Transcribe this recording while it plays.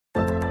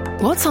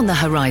What's on the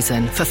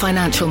horizon for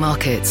financial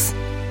markets?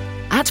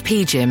 At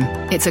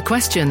PGIM, it's a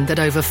question that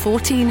over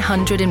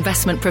 1,400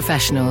 investment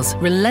professionals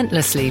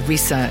relentlessly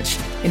research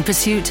in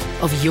pursuit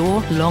of your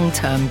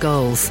long-term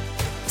goals.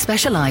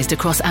 Specialized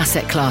across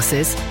asset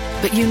classes,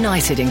 but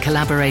united in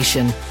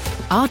collaboration,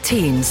 our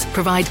teams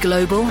provide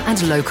global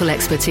and local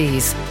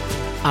expertise.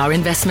 Our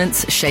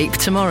investments shape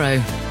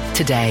tomorrow,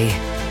 today.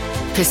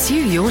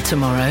 Pursue your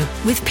tomorrow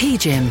with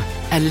PGIM,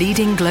 a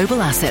leading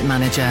global asset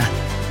manager.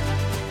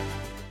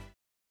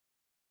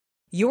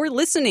 You're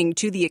listening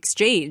to The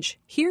Exchange.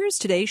 Here's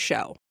today's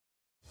show.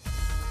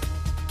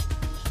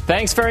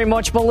 Thanks very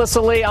much,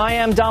 Melissa Lee. I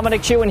am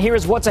Dominic Chu, and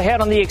here's what's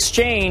ahead on The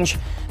Exchange.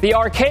 The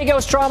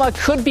Archegos drama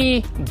could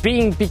be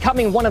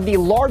becoming one of the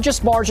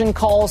largest margin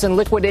calls and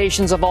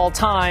liquidations of all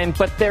time,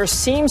 but there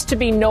seems to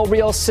be no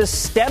real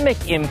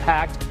systemic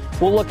impact.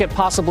 We'll look at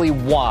possibly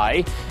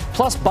why.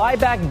 Plus,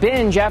 buyback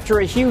binge after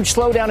a huge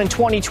slowdown in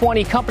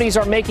 2020. Companies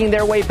are making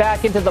their way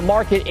back into the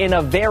market in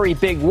a very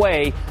big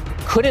way.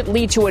 Could it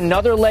lead to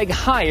another leg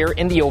higher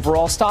in the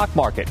overall stock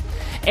market?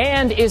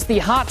 And is the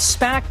hot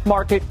SPAC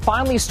market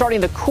finally starting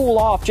to cool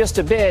off just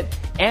a bit?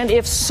 And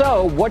if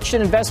so, what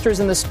should investors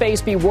in the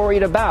space be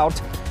worried about?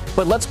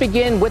 But let's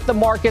begin with the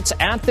markets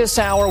at this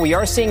hour. We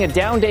are seeing a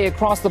down day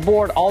across the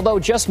board, although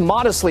just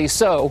modestly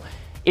so.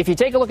 If you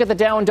take a look at the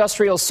Dow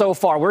Industrials so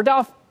far, we're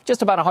down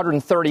just about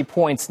 130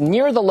 points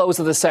near the lows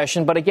of the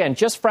session. But again,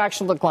 just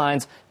fractional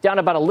declines, down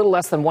about a little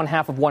less than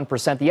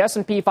 0.5%. The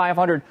S&P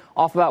 500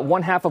 off about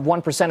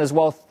 0.5% as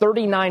well,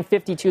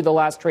 39.52 the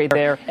last trade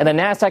there. And the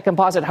NASDAQ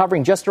composite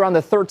hovering just around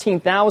the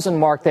 13,000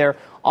 mark there,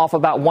 off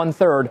about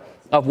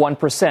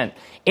 0.33%.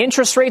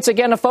 Interest rates,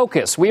 again, a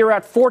focus. We are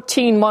at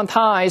 14-month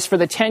highs for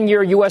the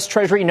 10-year U.S.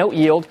 Treasury note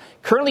yield,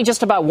 currently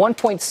just about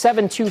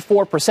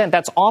 1.724%.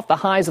 That's off the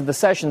highs of the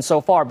session so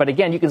far. But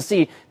again, you can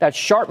see that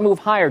sharp move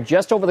higher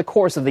just over the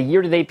course of the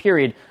year-to-date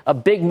period, a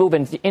big move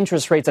in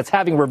interest rates that's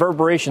having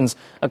reverberations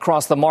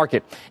across the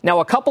market. Now,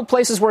 a couple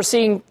places we're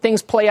seeing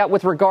things play out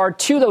with regard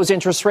to those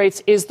interest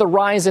rates is the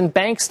rise in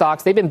bank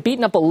stocks. They've been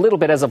beaten up a little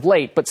bit as of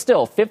late, but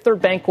still, Fifth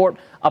Third Bancorp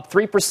up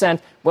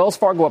 3%, Wells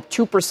Fargo up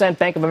 2%,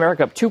 Bank of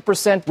America up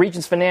 2%,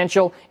 Regions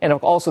Financial, and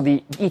also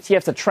the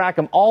ETFs that track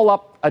them all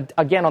up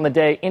again on the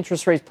day.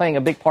 Interest rates playing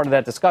a big part of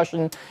that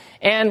discussion.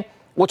 And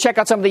we'll check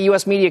out some of the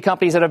U.S. media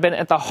companies that have been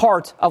at the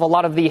heart of a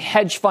lot of the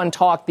hedge fund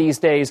talk these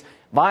days.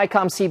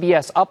 Viacom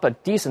CBS up a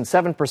decent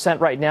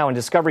 7% right now, and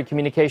Discovery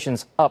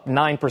Communications up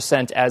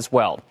 9% as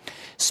well.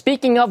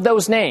 Speaking of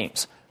those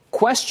names,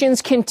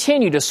 questions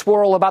continue to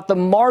swirl about the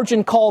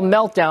margin call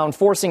meltdown,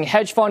 forcing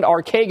hedge fund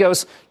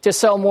Archegos to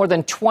sell more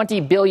than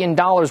 $20 billion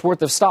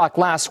worth of stock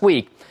last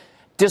week.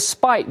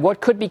 Despite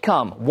what could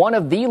become one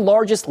of the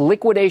largest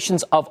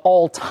liquidations of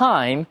all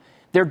time,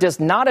 there does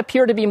not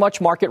appear to be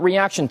much market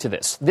reaction to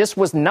this. This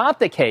was not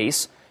the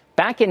case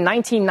back in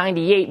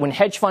 1998 when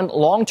hedge fund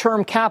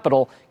Long-Term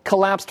Capital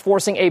collapsed,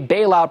 forcing a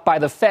bailout by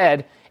the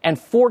Fed, and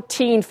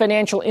 14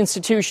 financial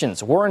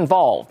institutions were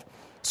involved.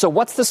 So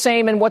what's the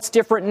same and what's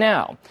different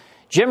now?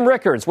 Jim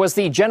Rickards was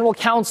the general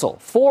counsel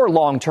for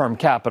Long-Term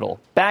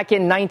Capital back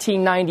in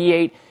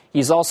 1998.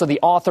 He's also the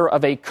author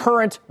of a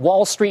current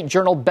Wall Street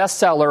Journal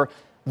bestseller,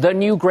 The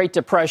New Great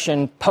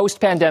Depression,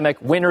 Post-Pandemic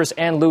Winners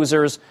and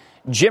Losers.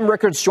 Jim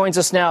Rickards joins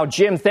us now.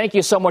 Jim, thank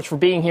you so much for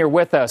being here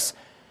with us.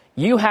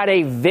 You had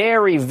a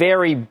very,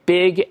 very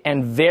big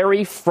and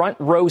very front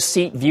row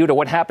seat view to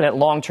what happened at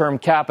Long-Term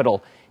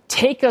Capital.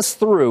 Take us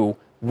through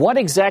what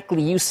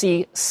exactly you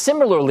see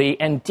similarly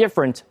and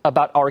different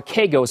about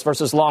Archegos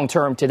versus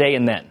Long-Term today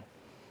and then.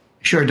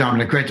 Sure,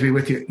 Dominic. Great to be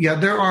with you. Yeah,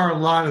 there are a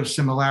lot of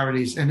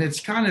similarities, and it's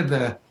kind of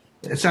I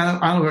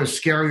don't know if it's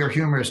scary or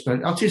humorous, but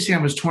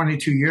LTCM was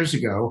 22 years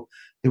ago.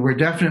 There were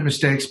definite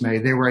mistakes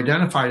made. They were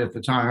identified at the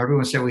time.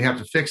 Everyone said we have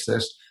to fix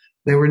this.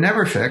 They were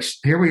never fixed.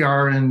 Here we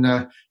are in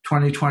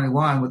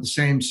 2021 with the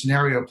same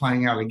scenario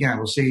playing out again.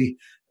 We'll see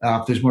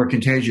if there's more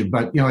contagion.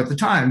 But, at the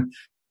time,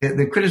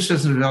 the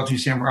criticisms of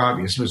LTCM were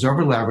obvious. It was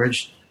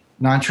over-leveraged,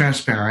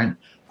 non-transparent.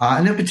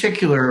 And in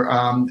particular,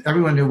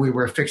 everyone knew we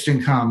were a fixed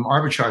income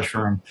arbitrage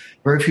firm.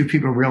 Very few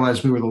people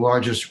realized we were the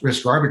largest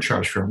risk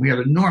arbitrage firm. We had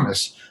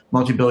enormous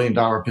multi-billion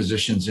dollar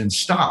positions in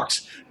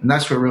stocks. And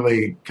that's what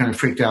really kind of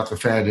freaked out the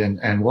Fed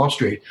and Wall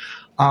Street.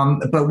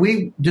 But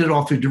we did it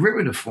all through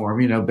derivative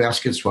form,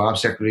 basket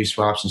swaps, equity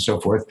swaps, and so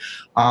forth.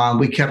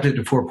 We kept it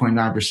to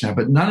 4.9%,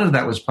 but none of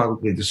that was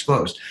publicly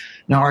disclosed.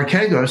 Now,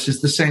 Archegos is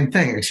the same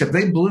thing, except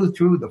they blew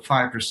through the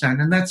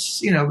 5%. And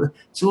that's,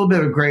 it's a little bit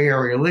of a gray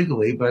area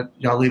legally, but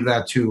I'll leave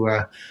that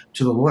to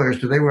the lawyers.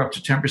 But they were up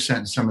to 10%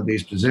 in some of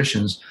these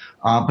positions.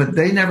 But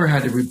they never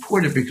had to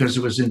report it because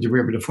it was in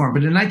derivative form.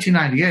 But in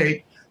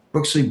 1998,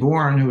 Brooksley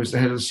Bourne, who was the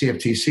head of the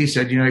CFTC,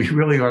 said, you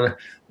really ought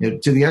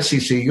to the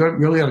SEC, you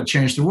really ought to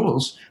change the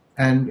rules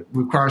and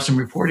require some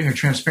reporting or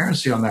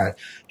transparency on that.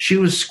 She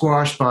was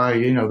squashed by,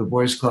 the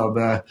Boys Club,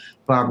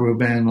 Bob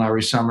Rubin,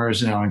 Larry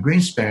Summers, and Alan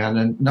Greenspan,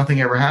 and nothing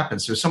ever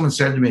happened. So someone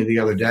said to me the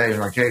other day in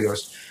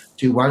Archegos,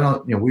 gee, why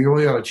don't, we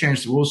really ought to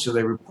change the rules so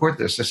they report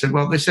this. I said,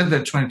 well, they said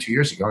that 22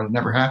 years ago, and it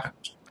never happened.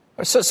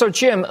 So,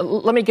 Jim,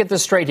 let me get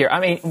this straight here. I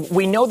mean,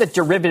 we know that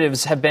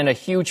derivatives have been a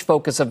huge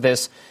focus of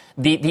this.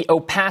 The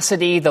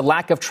opacity, the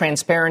lack of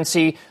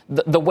transparency,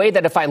 the way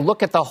that if I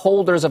look at the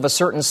holders of a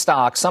certain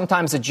stock,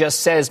 sometimes it just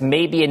says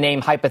maybe a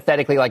name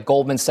hypothetically like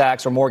Goldman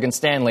Sachs or Morgan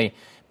Stanley,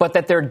 but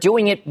that they're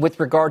doing it with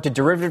regard to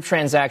derivative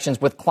transactions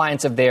with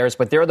clients of theirs,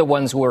 but they're the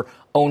ones who are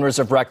owners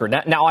of record.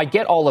 Now I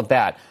get all of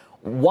that.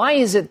 Why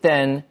is it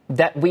then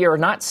that we are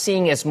not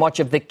seeing as much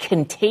of the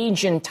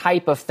contagion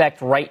type effect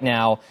right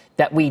now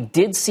that we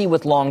did see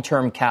with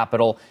long-term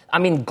capital? I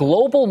mean,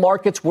 global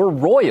markets were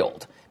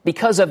roiled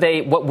because of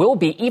what will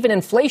be, even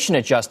inflation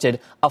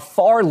adjusted, a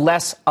far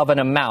less of an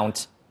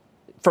amount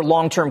for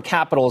long-term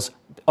capital's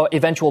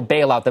eventual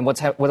bailout than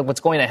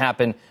what's going to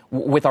happen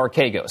with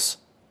Archegos.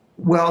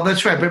 Well,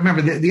 that's right. But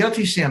remember, the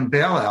LTCM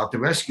bailout, the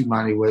rescue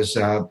money, was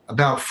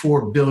about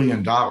 $4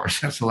 billion.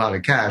 That's a lot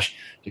of cash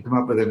to come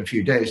up with in a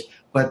few days.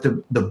 But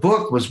the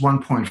book was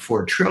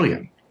 $1.4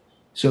 trillion.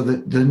 So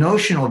the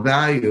notional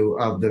value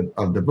of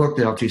the book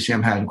that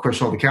LTCM had, and of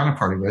course, all the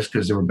counterparty risk,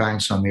 because there were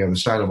banks on the other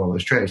side of all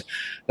those trades,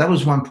 that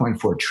was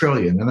 $1.4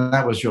 trillion. And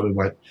that was really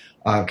what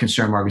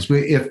concerned markets.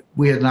 If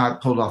we had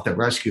not pulled off that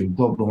rescue,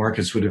 global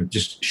markets would have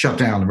just shut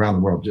down around the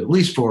world, at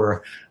least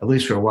for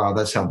a while.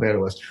 That's how bad it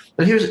was.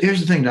 But here's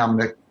the thing,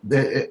 Dominic.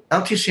 The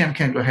LTCM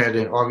came to a head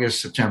in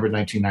August, September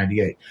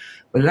 1998.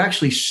 But it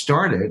actually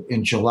started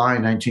in July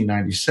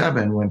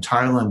 1997 when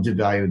Thailand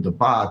devalued the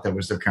baht. That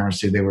was their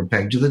currency. They were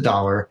pegged to the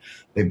dollar.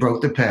 They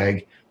broke the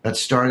peg. That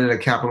started a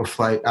capital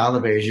flight out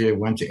of Asia. It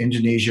went to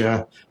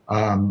Indonesia,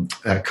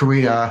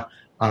 Korea.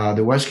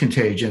 There was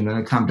contagion. Then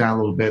it calmed down a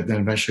little bit.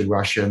 Then eventually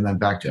Russia, and then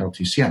back to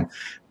LTCM.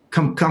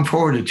 Come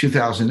forward to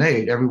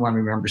 2008. Everyone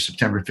remembers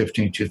September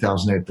 15,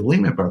 2008, the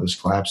Lehman Brothers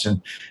collapse, and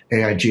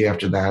AIG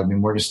after that. I mean,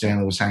 Morgan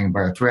Stanley was hanging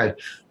by a thread.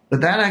 But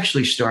that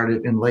actually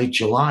started in late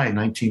July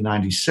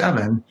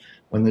 1997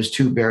 when those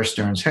two Bear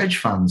Stearns hedge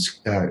funds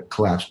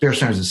collapsed. Bear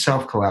Stearns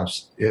itself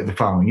collapsed the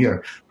following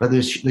year. But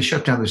they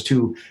shut down those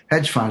two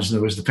hedge funds, and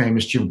there was the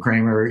famous Jim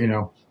Cramer,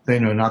 they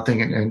know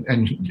nothing,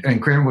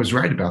 and Cramer was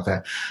right about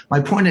that. My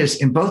point is,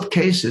 in both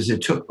cases,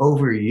 it took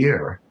over a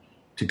year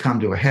to come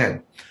to a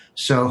head.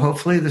 So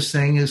hopefully this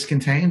thing is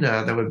contained.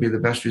 That would be the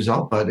best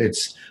result, but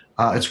it's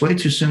way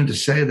too soon to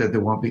say that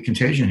there won't be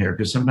contagion here,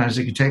 because sometimes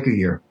it can take a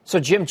year. So,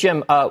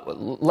 Jim,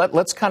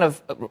 let's kind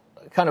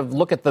of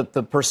look at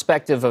the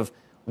perspective of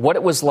what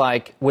it was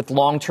like with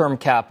long-term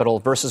capital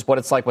versus what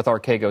it's like with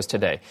Archegos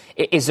today.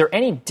 Is there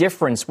any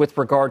difference with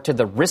regard to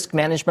the risk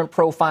management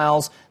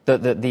profiles,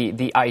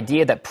 the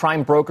idea that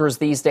prime brokers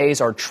these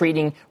days are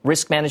treating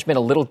risk management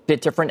a little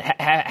bit different?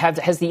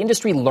 Has the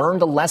industry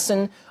learned a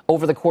lesson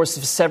over the course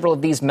of several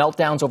of these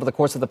meltdowns over the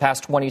course of the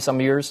past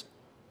 20-some years?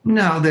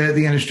 No,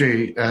 the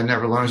industry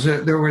never learns.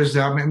 There was,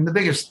 the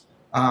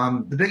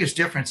biggest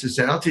difference is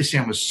that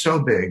LTCM was so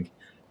big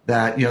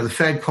that, the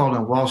Fed called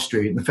on Wall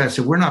Street, and the Fed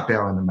said, we're not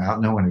bailing them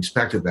out. No one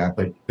expected that.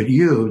 But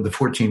you, the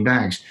 14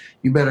 banks,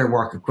 you better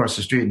walk across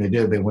the street. And they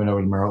did. They went over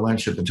to Merrill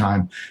Lynch at the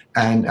time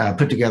and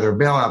put together a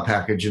bailout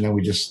package. And then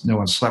no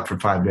one slept for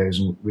 5 days,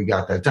 and we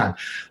got that done.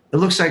 It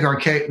looks like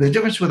the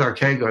difference with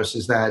Archegos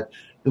is that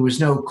there was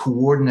no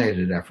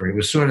coordinated effort. It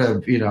was sort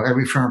of,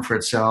 every firm for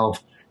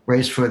itself,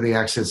 race for the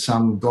exit.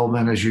 Some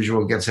Goldman, as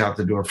usual, gets out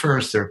the door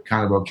first. They're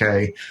kind of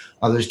okay.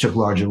 Others took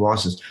larger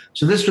losses.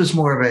 So this was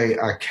more of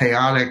a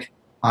chaotic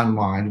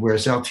unwind,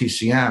 whereas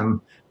LTCM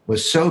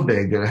was so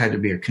big that it had to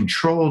be a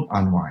controlled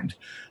unwind.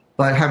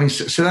 But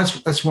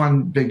that's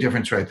one big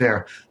difference right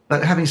there.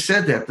 But having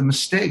said that, the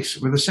mistakes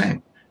were the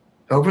same.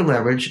 Over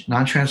leverage,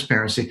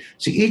 non-transparency.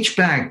 See, each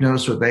bank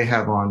knows what they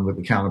have on with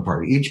the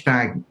counterparty. Each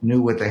bank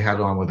knew what they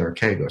had on with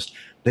Archegos.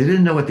 They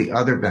didn't know what the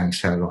other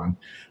banks had on.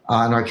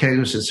 And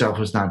Archegos itself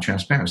was not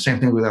transparent. Same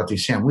thing with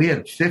LTCM. We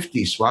had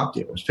 50 swap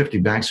dealers, 50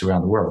 banks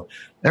around the world.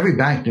 Every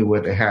bank knew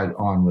what they had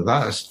on with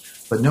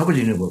us, but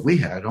nobody knew what we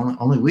had.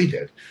 Only we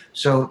did.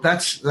 So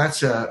that's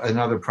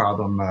another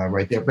problem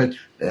right there. But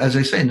as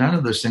I say, none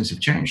of those things have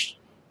changed.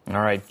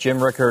 All right,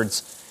 Jim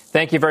Rickards,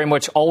 thank you very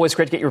much. Always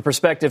great to get your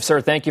perspective,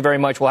 sir. Thank you very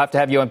much. We'll have to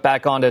have you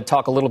back on to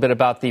talk a little bit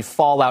about the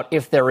fallout,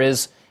 if there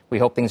is. We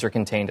hope things are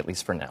contained, at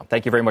least for now.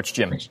 Thank you very much,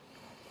 Jim. Thanks.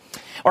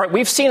 All right,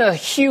 we've seen a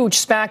huge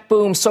SPAC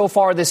boom so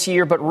far this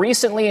year, but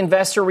recently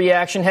investor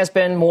reaction has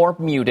been more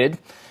muted.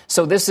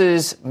 So this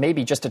is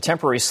maybe just a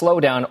temporary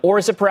slowdown, or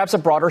is it perhaps a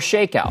broader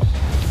shakeout?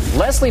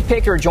 Leslie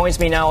Picker joins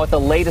me now with the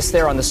latest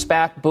there on the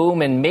SPAC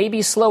boom and maybe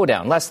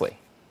slowdown. Leslie.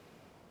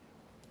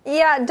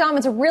 Yeah, Dom,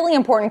 it's a really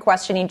important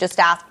question you just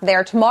asked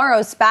there. Tomorrow,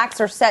 SPACs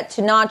are set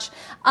to notch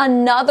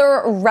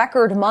another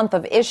record month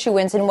of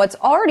issuance in what's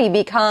already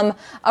become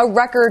a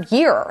record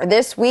year.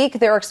 This week,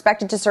 they're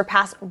expected to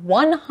surpass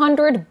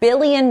 $100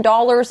 billion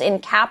in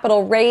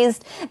capital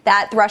raised.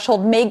 That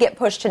threshold may get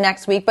pushed to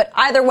next week, but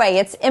either way,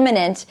 it's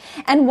imminent.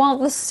 And while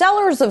the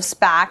sellers of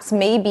SPACs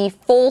may be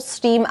full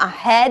steam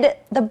ahead,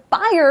 the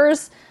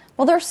buyers,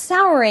 well, they're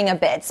souring a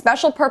bit.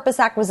 Special purpose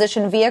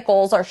acquisition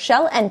vehicles are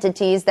shell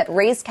entities that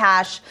raise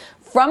cash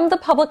from the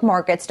public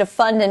markets to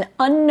fund an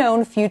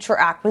unknown future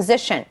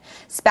acquisition.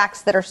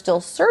 SPACs that are still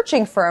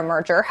searching for a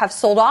merger have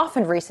sold off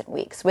in recent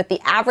weeks, with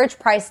the average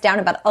price down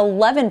about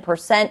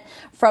 11%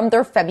 from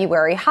their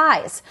February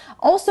highs.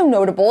 Also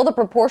notable, the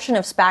proportion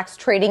of SPACs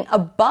trading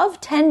above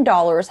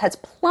 $10 has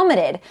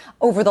plummeted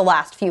over the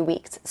last few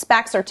weeks.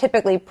 SPACs are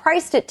typically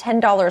priced at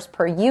 $10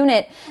 per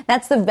unit.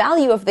 That's the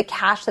value of the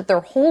cash that they're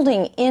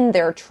holding in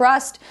their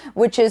trust,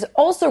 which is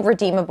also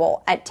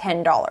redeemable at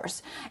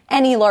 $10.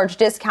 Any large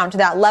discount to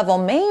that level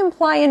may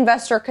imply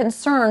investor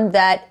concern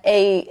that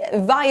a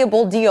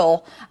viable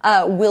deal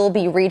will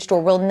be reached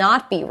or will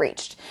not be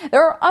reached.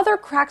 There are other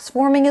cracks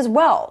forming as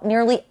well.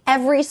 Nearly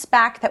every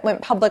SPAC that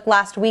went public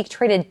last week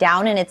traded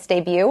down in its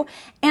debut,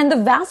 and the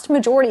vast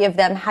majority of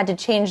them had to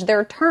change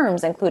their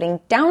terms, including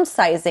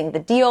downsizing the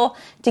deal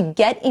to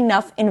get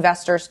enough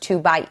investors to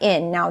buy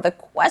in. Now, the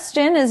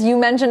question, as you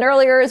mentioned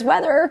earlier, is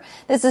whether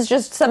this is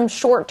just some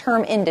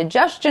short-term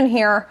indigestion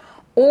here,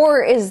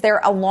 or is there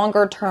a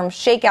longer-term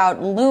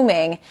shakeout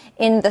looming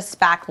in the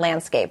SPAC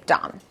landscape,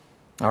 Dom?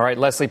 All right,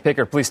 Leslie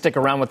Picker, please stick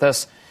around with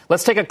us.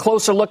 Let's take a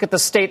closer look at the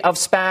state of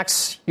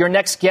SPACs. Your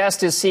next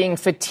guest is seeing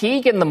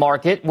fatigue in the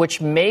market, which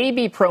may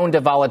be prone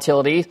to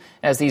volatility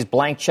as these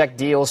blank check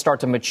deals start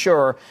to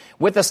mature.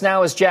 With us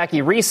now is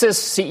Jackie Reeses,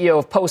 CEO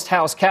of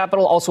Archegos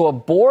Capital, also a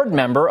board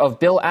member of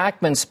Bill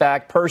Ackman's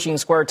SPAC, Pershing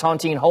Square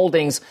Tontine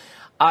Holdings.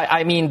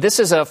 I mean, this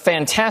is a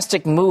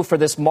fantastic move for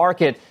this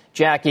market,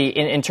 Jackie,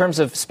 in terms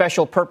of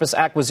special purpose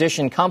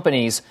acquisition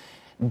companies.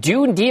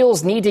 Do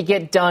deals need to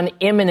get done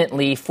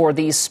imminently for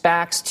these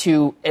SPACs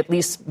to at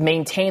least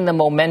maintain the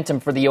momentum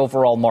for the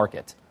overall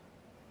market?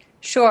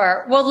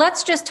 Sure. Well,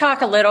 let's just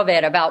talk a little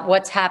bit about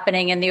what's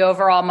happening in the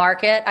overall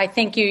market. I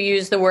think you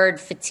used the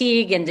word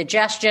fatigue and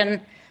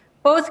digestion,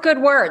 both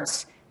good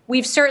words.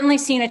 We've certainly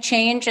seen a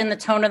change in the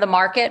tone of the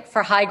market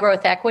for high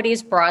growth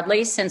equities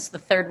broadly since the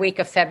third week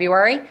of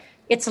February.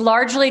 It's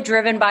largely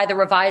driven by the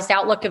revised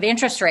outlook of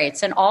interest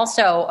rates and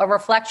also a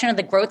reflection of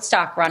the growth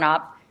stock run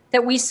up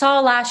that we saw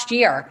last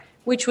year,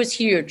 which was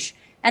huge.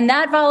 And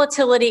that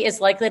volatility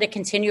is likely to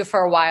continue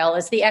for a while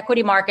as the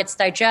equity markets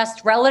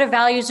digest relative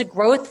values of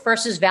growth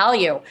versus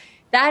value.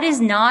 That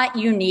is not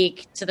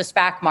unique to the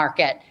SPAC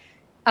market.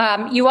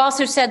 You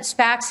also said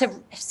SPACs have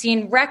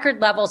seen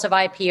record levels of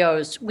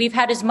IPOs. We've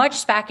had as much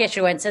SPAC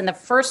issuance in the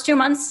first 2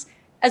 months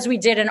as we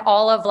did in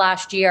all of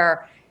last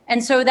year.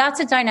 And so that's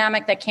a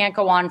dynamic that can't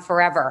go on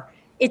forever.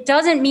 It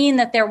doesn't mean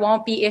that there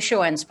won't be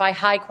issuance by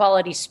high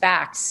quality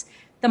SPACs.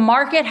 The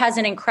market has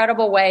an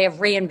incredible way of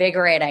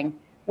reinvigorating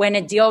when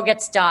a deal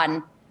gets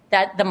done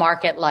that the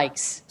market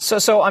likes.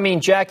 So I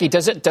mean, Jackie,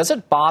 does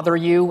it bother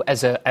you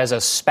as a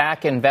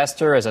SPAC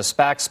investor, as a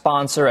SPAC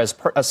sponsor, as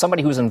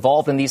somebody who's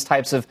involved in these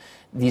types of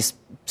these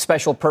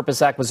special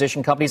purpose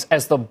acquisition companies,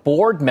 as the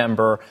board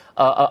member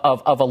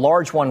of a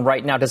large one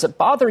right now? Does it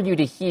bother you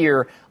to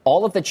hear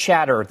all of the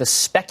chatter, the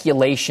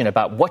speculation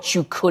about what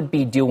you could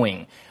be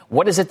doing?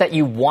 What is it that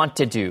you want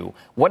to do?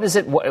 What is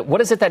it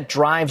that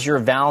drives your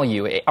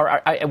value?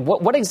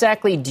 What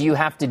exactly do you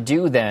have to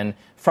do then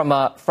from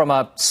a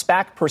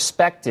SPAC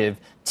perspective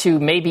to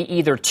maybe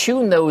either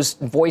tune those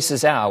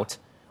voices out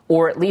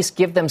or at least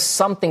give them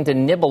something to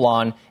nibble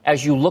on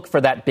as you look for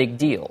that big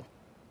deal?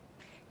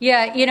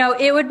 Yeah,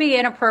 it would be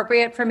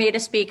inappropriate for me to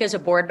speak as a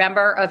board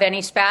member of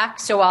any SPAC.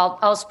 So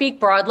I'll speak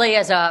broadly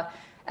as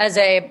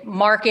a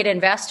market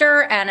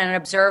investor and an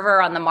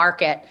observer on the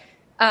market.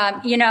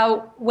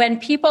 When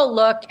people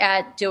look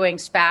at doing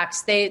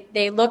SPACs,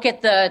 they look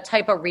at the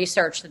type of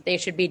research that they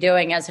should be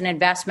doing as an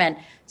investment,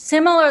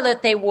 similar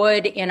that they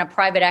would in a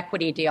private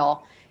equity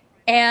deal.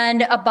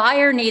 And a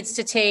buyer needs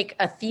to take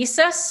a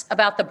thesis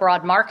about the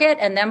broad market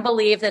and then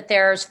believe that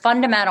there's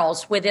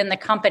fundamentals within the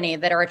company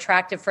that are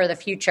attractive for the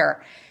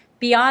future.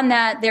 Beyond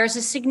that, there's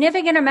a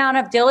significant amount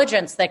of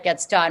diligence that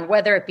gets done,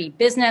 whether it be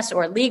business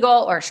or legal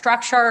or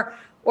structure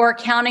or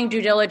accounting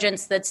due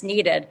diligence that's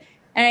needed.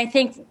 And I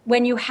think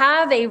when you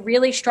have a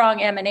really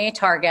strong M&A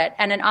target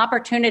and an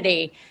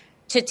opportunity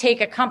to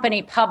take a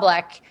company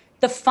public,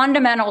 the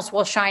fundamentals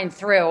will shine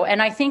through.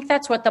 And I think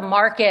that's what the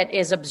market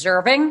is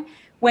observing.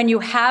 When you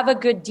have a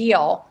good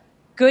deal,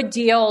 good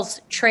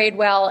deals trade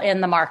well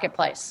in the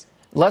marketplace.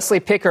 Leslie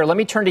Picker, let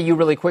me turn to you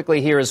really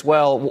quickly here as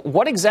well.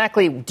 What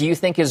exactly do you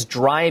think is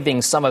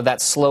driving some of that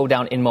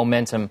slowdown in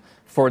momentum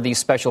for these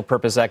special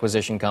purpose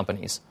acquisition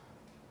companies?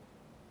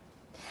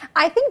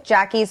 I think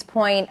Jackie's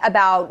point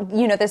about,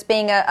 this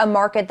being a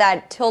market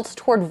that tilts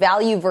toward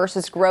value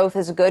versus growth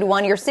is a good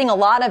one. You're seeing a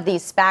lot of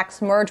these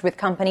SPACs merge with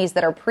companies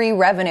that are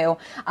pre-revenue,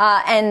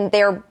 and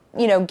they're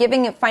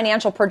giving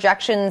financial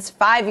projections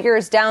 5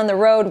 years down the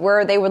road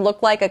where they would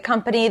look like a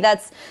company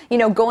that's,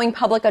 going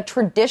public a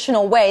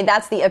traditional way.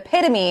 That's the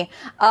epitome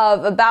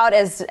of about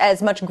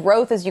as much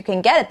growth as you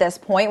can get at this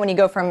point when you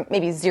go from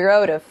maybe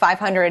 0 to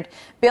 500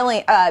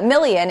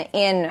 million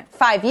in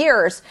 5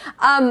 years.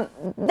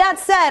 That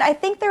said, I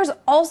think there's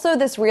also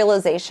this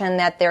realization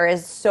that there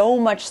is so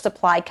much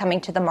supply coming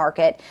to the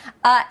market.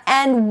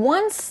 And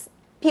once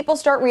people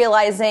start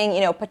realizing,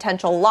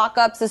 potential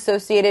lockups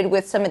associated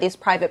with some of these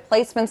private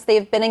placements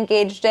they've been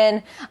engaged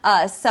in,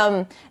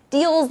 some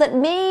deals that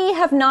may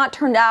have not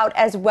turned out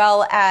as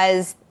well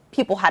as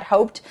people had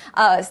hoped.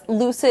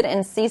 Lucid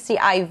and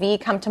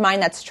CCIV come to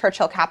mind. That's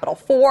Churchill Capital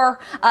 4.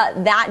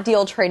 That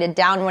deal traded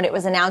down when it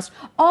was announced.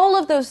 All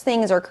of those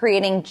things are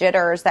creating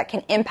jitters that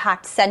can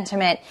impact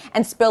sentiment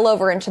and spill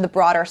over into the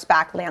broader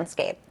SPAC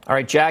landscape. All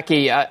right,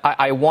 Jackie,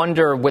 I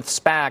wonder with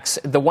SPACs,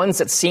 the ones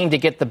that seem to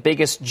get the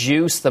biggest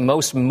juice, the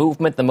most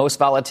movement, the most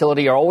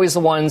volatility are always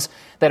the ones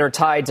that are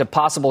tied to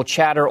possible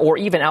chatter or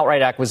even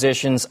outright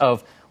acquisitions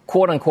of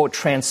quote-unquote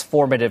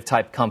transformative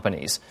type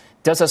companies.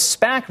 Does a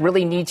SPAC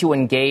really need to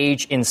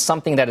engage in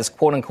something that is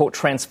quote-unquote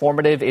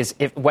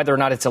transformative, whether or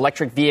not it's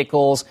electric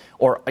vehicles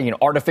or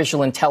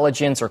artificial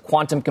intelligence or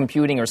quantum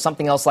computing or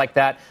something else like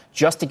that,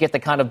 just to get the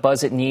kind of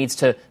buzz it needs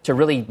to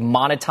really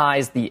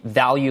monetize the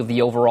value of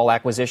the overall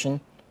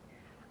acquisition?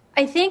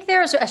 I think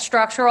there's a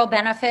structural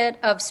benefit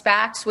of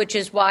SPACs, which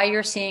is why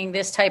you're seeing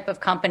this type of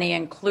company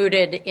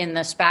included in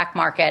the SPAC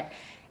market.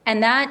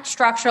 And that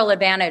structural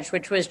advantage,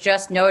 which was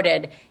just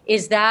noted,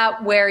 is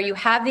that where you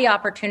have the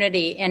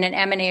opportunity in an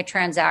M&A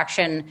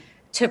transaction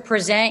to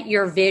present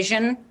your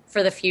vision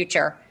for the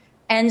future.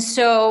 And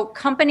so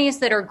companies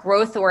that are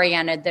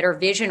growth-oriented, that are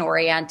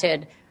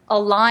vision-oriented,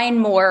 align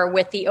more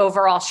with the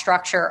overall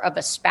structure of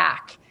a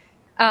SPAC.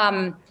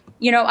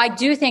 I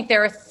do think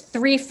there are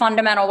three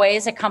fundamental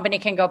ways a company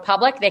can go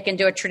public. They can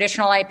do a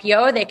traditional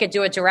IPO, they could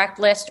do a direct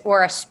list,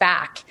 or a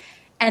SPAC.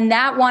 And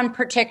that one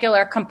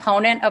particular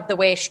component of the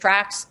way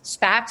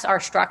SPACs are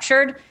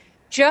structured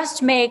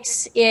just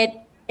makes it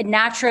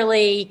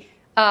naturally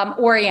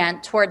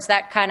orient towards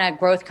that kind of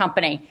growth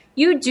company.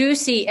 You do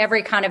see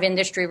every kind of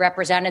industry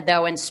represented,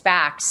 though, in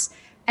SPACs.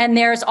 And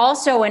there's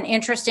also an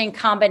interesting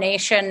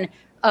combination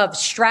of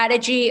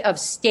strategy, of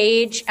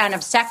stage, and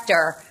of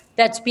sector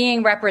that's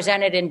being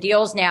represented in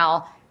deals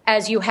now.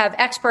 As you have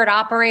expert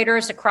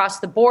operators across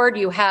the board,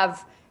 you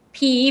have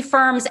PE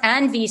firms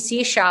and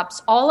VC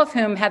shops, all of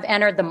whom have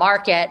entered the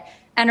market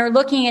and are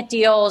looking at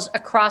deals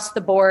across the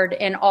board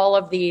in all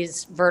of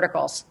these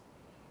verticals.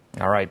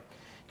 All right.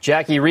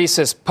 Jackie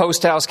Reeses,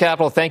 Post House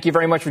Capital, thank you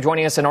very much for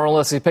joining us, and Arnold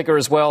Leslie Picker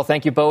as well.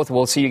 Thank you both.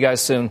 We'll see you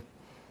guys soon.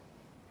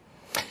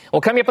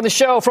 Well, coming up on the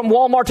show, from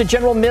Walmart to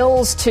General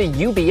Mills to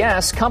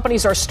UBS,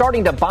 companies are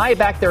starting to buy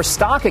back their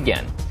stock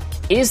again.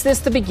 Is this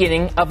the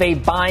beginning of a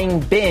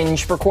buying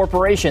binge for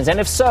corporations? And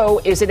if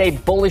so, is it a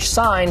bullish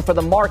sign for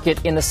the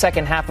market in the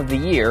second half of the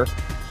year?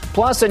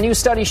 Plus, a new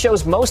study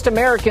shows most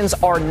Americans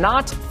are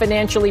not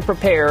financially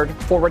prepared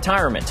for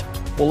retirement.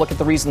 We'll look at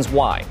the reasons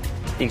why.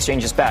 The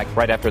Exchange is back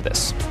right after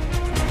this.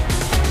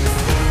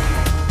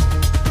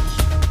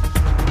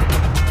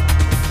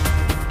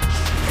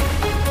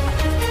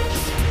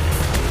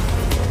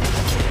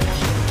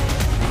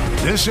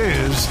 This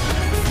is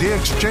The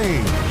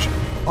Exchange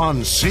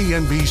on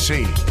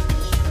CNBC.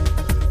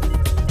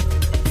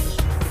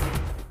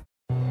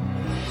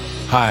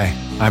 Hi,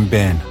 I'm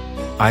Ben.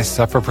 I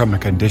suffer from a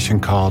condition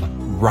called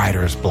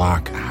writer's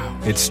block.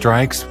 It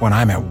strikes when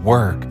I'm at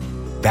work.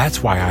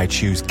 That's why I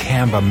choose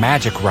Canva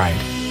Magic Write.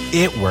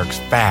 It works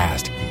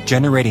fast,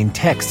 generating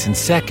texts in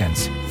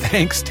seconds,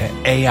 thanks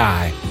to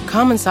AI.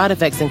 Common side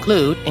effects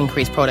include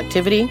increased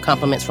productivity,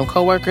 compliments from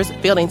coworkers,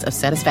 feelings of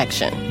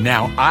satisfaction.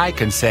 Now I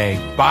can say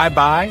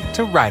bye-bye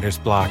to writer's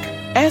block.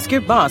 Ask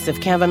your boss if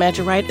Canva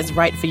Magic Write is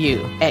right for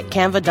you at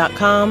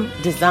canva.com,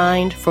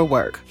 designed for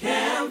work.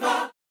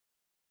 Canva.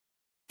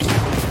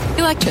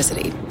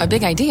 Electricity, a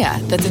big idea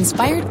that's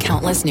inspired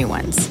countless new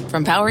ones.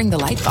 From powering the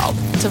light bulb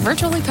to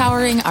virtually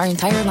powering our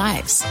entire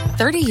lives.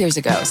 30 years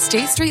ago,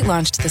 State Street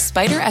launched the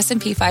Spider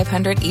S&P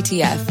 500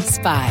 ETF,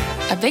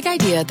 SPY. A big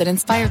idea that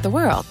inspired the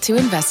world to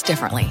invest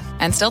differently,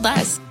 and still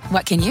does.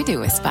 What can you do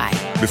with SPY?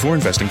 Before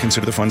investing,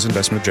 consider the fund's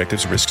investment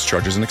objectives, risks,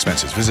 charges, and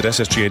expenses. Visit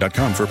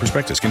ssga.com for a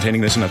prospectus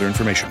containing this and other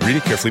information. Read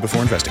it carefully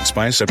before investing.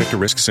 SPY is subject to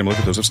risks similar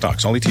to those of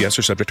stocks. All ETFs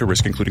are subject to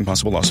risk, including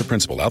possible loss of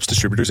principal. Alps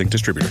Distributors, Inc.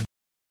 Distributor.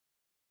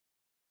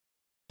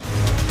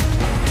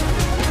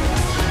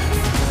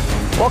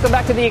 Welcome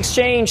back to The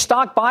Exchange.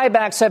 Stock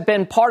buybacks have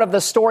been part of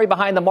the story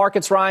behind the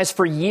market's rise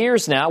for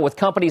years now, with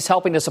companies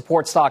helping to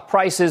support stock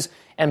prices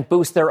and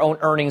boost their own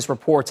earnings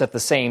reports at the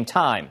same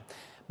time.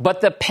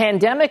 But the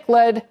pandemic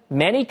led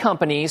many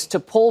companies to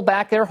pull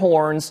back their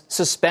horns,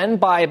 suspend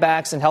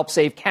buybacks, and help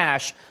save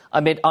cash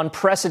amid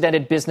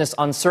unprecedented business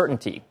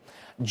uncertainty.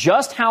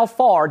 Just how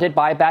far did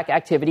buyback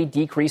activity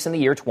decrease in the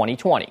year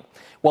 2020?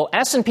 Well,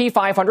 S&P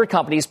 500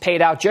 companies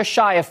paid out just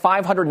shy of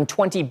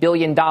 $520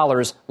 billion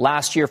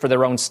last year for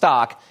their own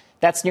stock.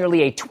 That's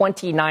nearly a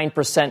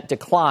 29%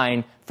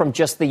 decline from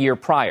just the year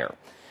prior.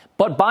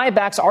 But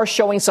buybacks are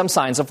showing some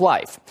signs of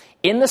life.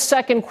 In the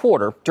second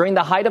quarter, during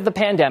the height of the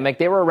pandemic,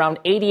 they were around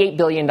 $88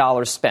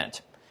 billion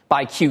spent.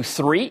 By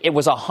Q3, it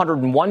was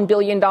 $101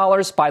 billion.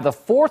 By the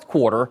fourth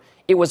quarter,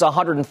 it was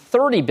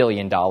 $130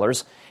 billion.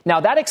 Now,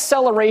 that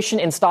acceleration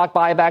in stock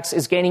buybacks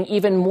is gaining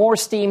even more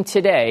steam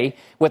today,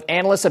 with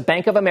analysts at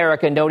Bank of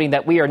America noting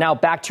that we are now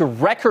back to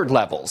record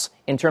levels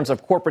in terms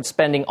of corporate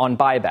spending on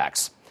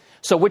buybacks.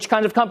 So which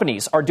kind of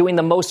companies are doing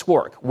the most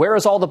work? Where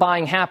is all the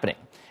buying happening?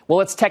 Well,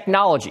 it's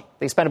technology.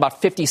 They spent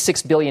about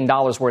 $56 billion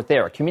worth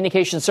there.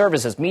 Communication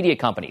services, media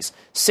companies,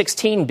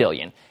 $16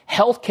 billion.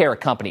 Healthcare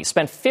companies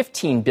spent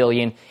 $15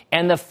 billion.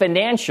 And the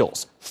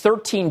financials,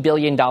 $13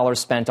 billion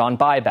spent on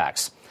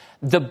buybacks.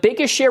 The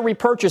biggest share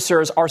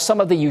repurchasers are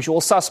some of the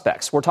usual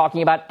suspects. We're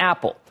talking about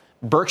Apple,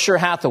 Berkshire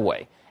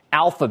Hathaway,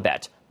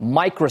 Alphabet,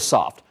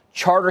 Microsoft,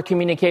 Charter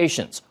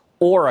Communications,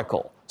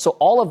 Oracle. So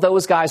all of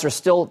those guys are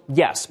still,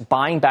 yes,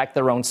 buying back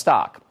their own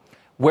stock.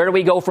 Where do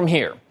we go from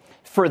here?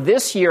 For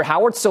this year,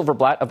 Howard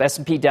Silverblatt of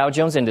S&P Dow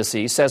Jones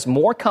Indices says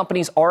more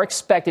companies are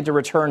expected to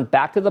return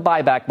back to the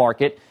buyback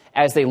market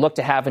as they look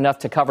to have enough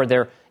to cover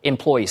their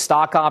employee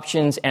stock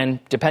options and,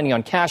 depending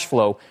on cash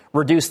flow,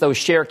 reduce those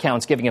share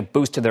counts, giving a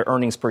boost to their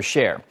earnings per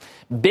share.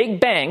 Big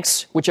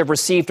banks, which have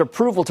received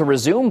approval to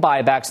resume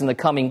buybacks in the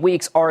coming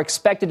weeks, are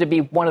expected to be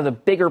one of the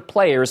bigger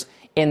players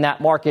in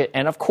that market.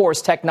 And, of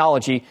course,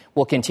 technology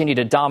will continue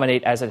to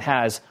dominate as it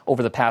has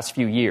over the past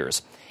few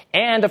years.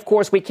 And, of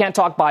course, we can't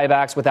talk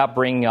buybacks without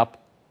bringing up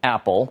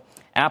Apple.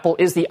 Apple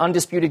is the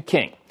undisputed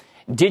king.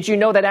 Did you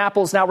know that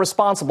Apple is now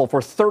responsible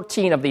for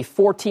 13 of the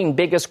 14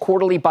 biggest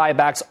quarterly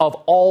buybacks of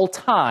all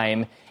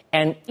time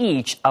and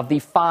each of the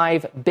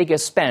 5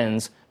 biggest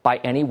spends by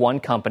any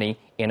one company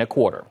in a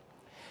quarter?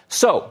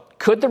 So,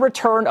 could the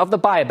return of the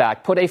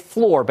buyback put a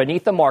floor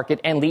beneath the market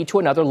and lead to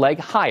another leg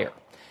higher?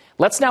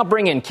 Let's now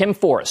bring in Kim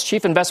Forrest,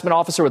 Chief Investment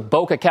Officer with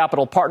Boca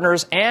Capital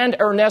Partners, and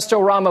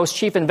Ernesto Ramos,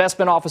 Chief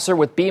Investment Officer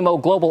with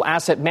BMO Global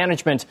Asset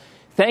Management.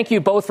 Thank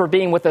you both for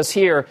being with us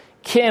here.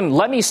 Kim,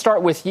 let me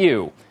start with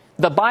you.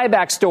 The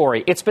buyback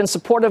story, it's been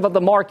supportive of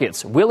the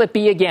markets. Will it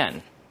be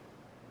again?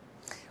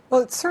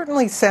 Well, it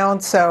certainly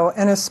sounds so,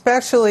 and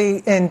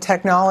especially in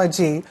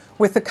technology,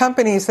 with the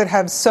companies that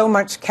have so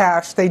much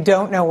cash, they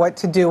don't know what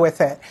to do with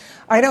it.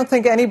 I don't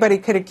think anybody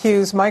could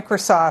accuse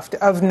Microsoft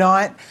of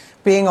not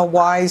being a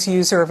wise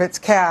user of its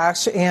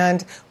cash,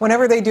 and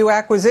whenever they do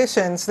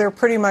acquisitions, they're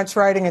pretty much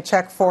writing a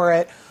check for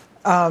it,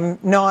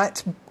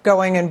 not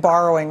going and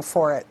borrowing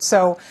for it.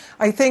 So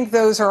I think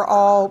those are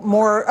all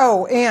more,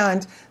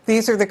 and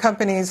these are the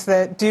companies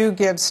that do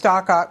give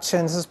stock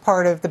options as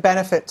part of the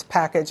benefits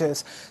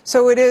packages.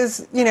 So it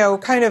is,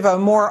 kind of a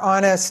more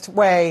honest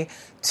way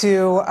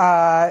to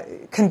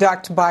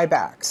conduct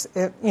buybacks.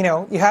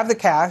 You have the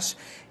cash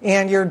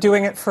and you're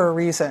doing it for a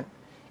reason.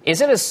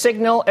 Is it a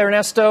signal,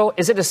 Ernesto?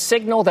 Is it a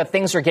signal that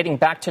things are getting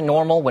back to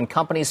normal when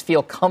companies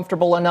feel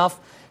comfortable enough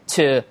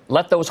to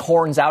let those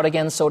horns out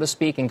again, so to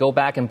speak, and go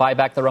back and buy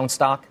back their own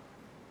stock?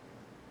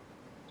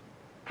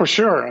 For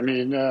sure. I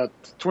mean,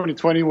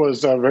 2020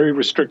 was very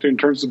restricted in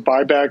terms of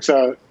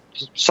buybacks.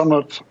 Some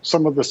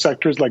of the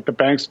sectors, like the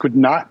banks, could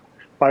not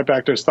buy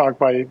back their stock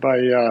by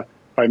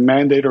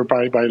mandate or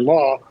by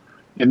law.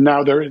 And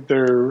now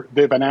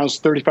they've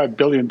announced $35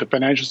 billion. The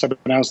financials have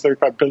announced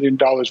 $35 billion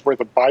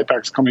worth of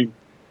buybacks coming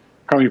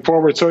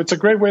forward. So it's a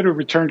great way to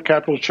return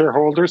capital to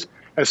shareholders,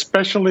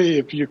 especially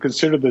if you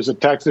consider there's a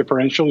tax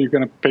differential. You're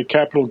going to pay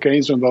capital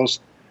gains on those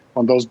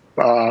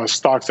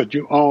stocks that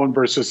you own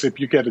versus if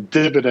you get a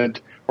dividend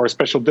or a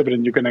special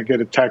dividend, you're going to get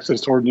a tax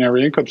as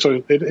ordinary income.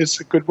 So it's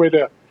a good way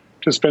to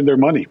spend their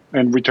money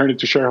and return it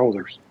to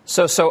shareholders.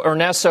 So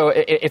Ernesto,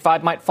 if I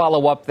might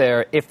follow up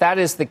there, if that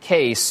is the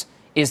case,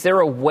 is there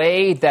a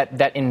way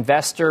that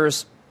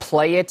investors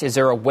play it? Is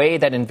there a way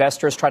that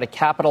investors try to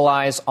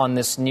capitalize on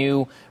this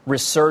new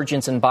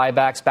resurgence in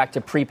buybacks back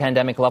to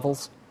pre-pandemic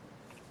levels?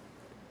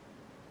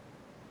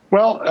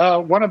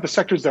 Well, one of the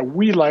sectors that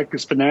we like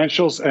is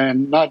financials,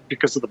 and not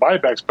because of the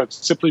buybacks, but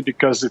simply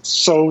because it's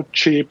so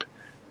cheap.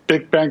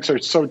 Big banks are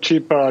so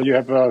cheap. You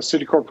have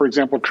Citicorp, for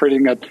example,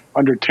 trading at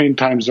under 10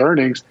 times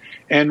earnings.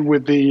 And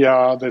with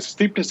the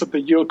steepness of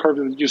the yield curve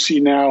that you see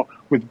now,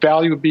 with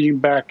value being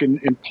back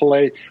in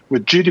play,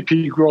 with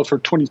GDP growth for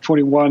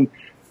 2021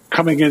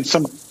 coming in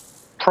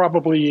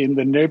probably in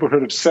the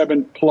neighborhood of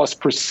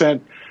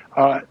 7+%,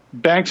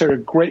 banks are a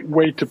great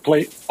way to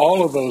play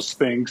all of those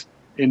things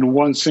in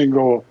one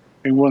single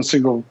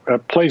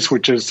place,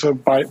 which is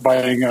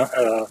buying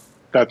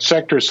that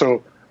sector.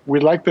 So we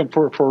like them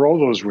for all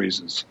those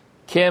reasons.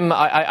 Kim,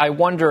 I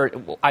wonder,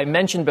 I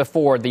mentioned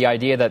before the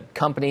idea that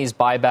companies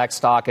buy back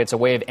stock. It's a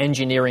way of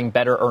engineering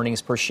better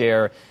earnings per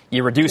share.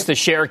 You reduce the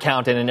share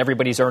count and then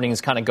everybody's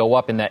earnings kind of go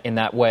up in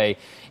that way.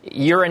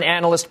 You're an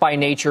analyst by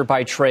nature,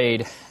 by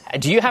trade.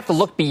 Do you have to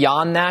look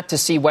beyond that to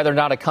see whether or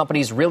not a company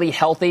is really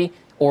healthy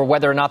or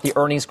whether or not the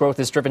earnings growth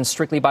is driven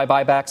strictly by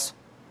buybacks?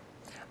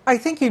 I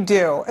think you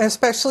do,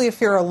 especially if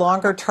you're a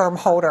longer-term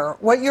holder.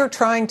 What you're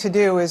trying to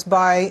do is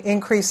by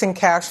increasing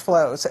cash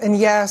flows. And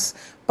yes,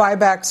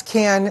 buybacks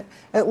can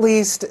at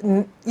least,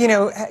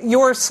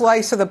 your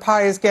slice of the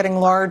pie is getting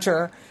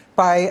larger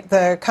by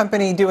the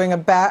company doing a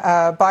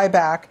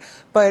buyback,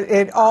 but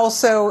it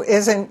also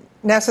isn't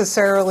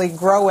necessarily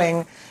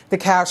growing the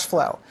cash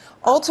flow.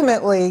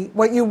 Ultimately,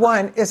 what you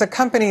want is a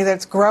company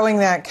that's growing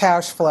that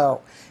cash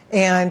flow.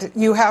 And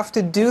you have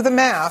to do the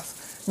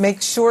math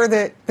Make sure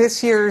that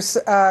this year's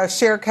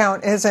share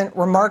count isn't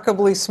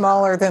remarkably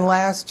smaller than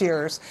last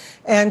year's.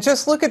 And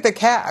just look at the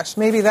cash.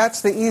 Maybe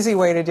that's the easy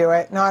way to do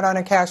it, not on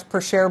a cash per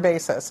share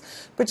basis.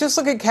 But just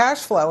look at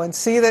cash flow and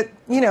see that,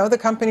 the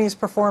company's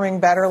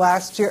performing better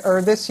last year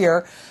or this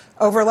year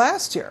over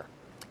last year.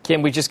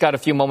 Kim, we just got a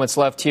few moments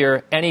left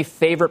here. Any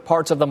favorite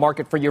parts of the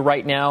market for you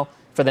right now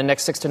for the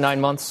next 6 to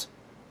 9 months?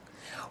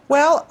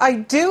 Well, I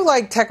do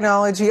like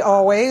technology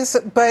always,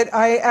 but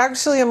I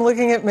actually am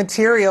looking at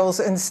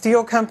materials and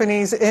steel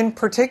companies in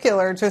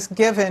particular, just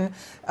given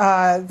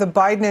the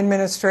Biden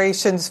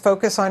administration's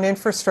focus on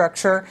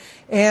infrastructure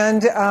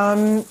and,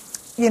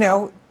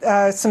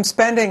 some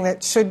spending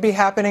that should be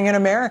happening in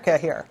America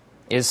here.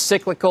 Is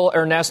cyclical,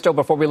 Ernesto,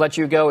 before we let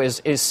you go,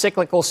 is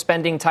cyclical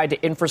spending tied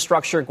to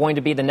infrastructure going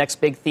to be the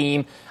next big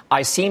theme?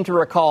 I seem to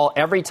recall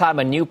every time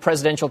a new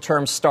presidential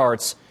term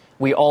starts,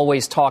 we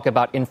always talk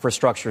about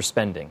infrastructure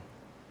spending.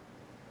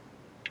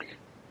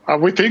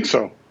 We think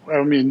so.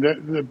 I mean,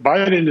 the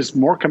Biden is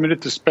more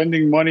committed to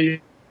spending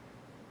money.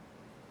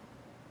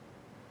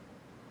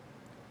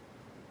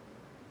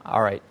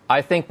 All right.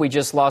 I think we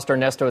just lost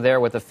Ernesto there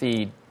with the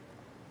feed.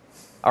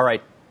 All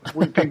right.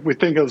 we think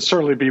it'll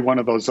certainly be one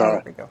of those,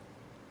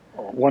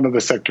 one of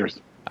the sectors.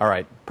 All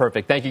right.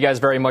 Perfect. Thank you guys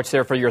very much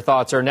there for your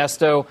thoughts.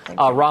 Ernesto,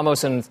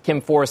 Ramos, and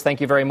Kim Forrest, thank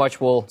you very much.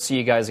 We'll see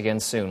you guys again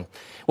soon.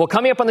 Well,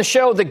 coming up on the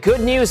show, the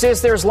good news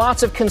is there's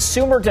lots of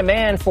consumer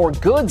demand for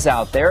goods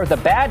out there. The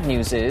bad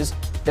news is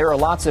there are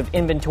lots of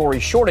inventory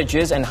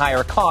shortages and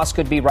higher costs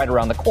could be right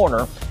around the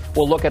corner.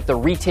 We'll look at the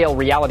retail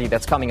reality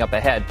that's coming up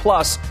ahead.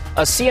 Plus,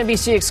 a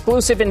CNBC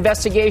exclusive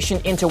investigation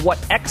into what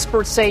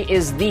experts say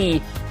is the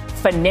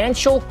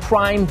financial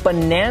crime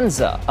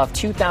bonanza of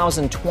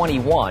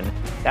 2021.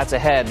 That's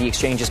ahead. The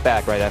Exchange is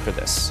back right after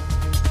this.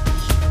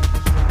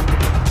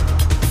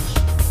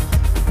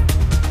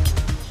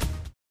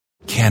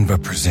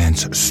 Canva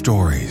presents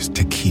stories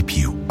to keep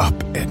you up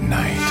at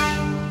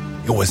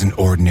night. It was an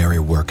ordinary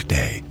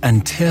workday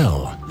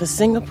until the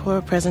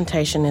Singapore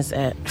presentation is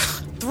at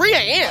 3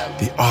 a.m.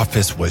 The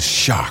office was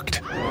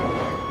shocked.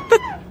 But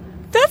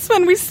that's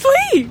when we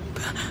sleep.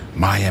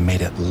 Maya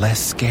made it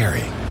less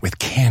scary with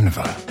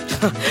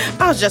Canva.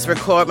 I'll just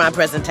record my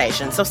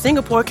presentation so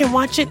Singapore can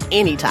watch it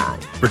anytime.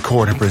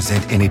 Record and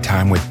present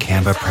anytime with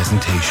Canva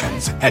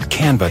presentations at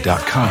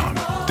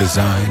canva.com.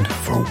 Designed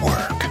for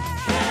work.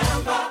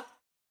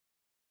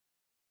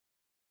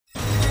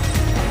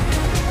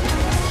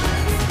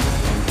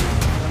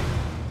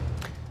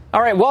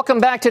 All right, welcome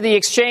back to the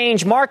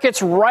Exchange.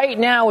 Markets right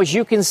now, as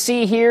you can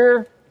see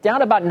here,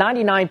 down about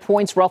 99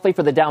 points roughly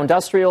for the Dow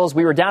Industrials.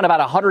 We were down about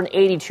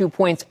 182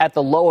 points at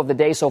the low of the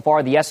day so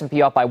far. The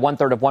S&P up by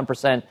 1/3 of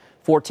 1%,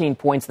 14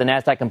 points. The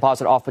Nasdaq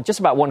Composite off with just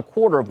about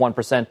 1/4 of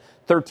 1%,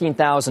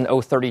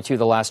 13,032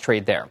 the last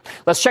trade there.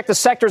 Let's check the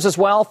sectors as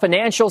well.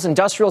 Financials,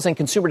 industrials, and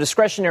consumer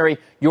discretionary,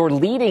 your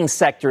leading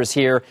sectors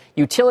here.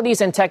 Utilities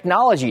and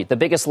technology, the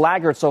biggest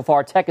laggard so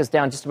far. Tech is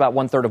down just about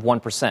 1/3 of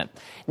 1%.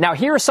 Now,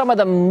 here are some of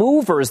the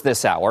movers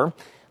this hour.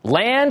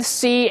 Land,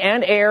 sea,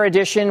 and air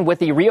edition with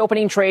the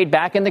reopening trade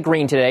back in the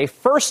green today.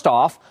 First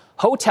off,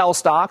 hotel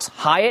stocks,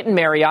 Hyatt and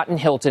Marriott and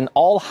Hilton,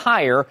 all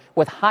higher,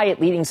 with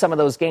Hyatt leading some of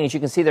those gains. You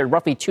can see they're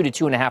roughly 2 to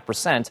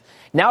 2.5%.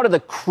 Now to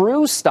the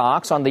cruise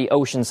stocks on the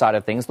ocean side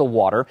of things, the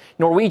water.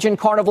 Norwegian,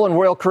 Carnival, and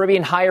Royal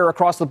Caribbean higher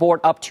across the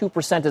board, up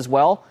 2% as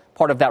well,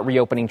 part of that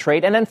reopening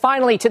trade. And then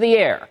finally to the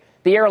air.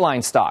 The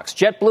airline stocks,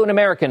 JetBlue and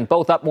American,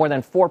 both up more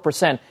than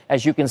 4%,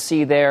 as you can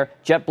see there.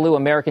 JetBlue,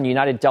 American,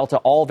 United, Delta,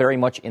 all very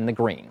much in the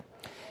green.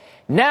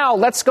 Now,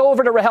 let's go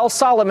over to Rahel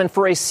Solomon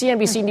for a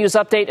CNBC News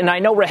update. And I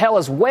know Rahel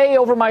is way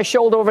over my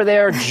shoulder over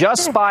there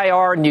just by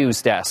our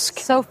news desk.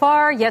 So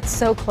far, yet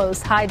so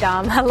close. Hi,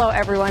 Dom. Hello,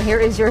 everyone. Here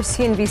is your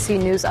CNBC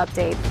News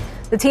update.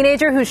 The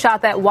teenager who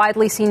shot that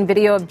widely seen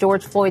video of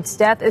George Floyd's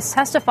death is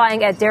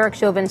testifying at Derek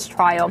Chauvin's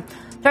trial.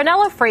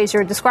 Darnella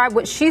Frazier described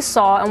what she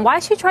saw and why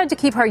she tried to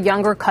keep her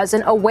younger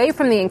cousin away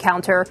from the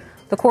encounter.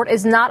 The court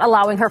is not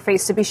allowing her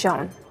face to be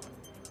shown.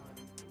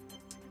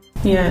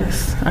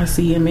 Yes, I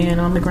see a man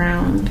on the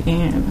ground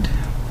and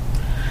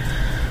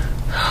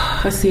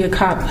I see a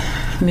cop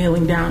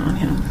kneeling down on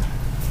him.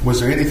 Was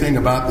there anything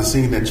about the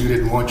scene that you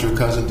didn't want your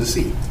cousin to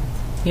see?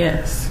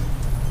 Yes.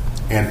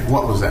 And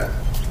what was that?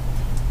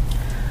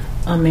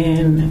 A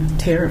man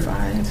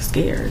terrified,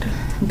 scared,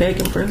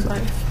 begging for his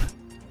life.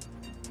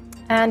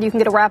 And you can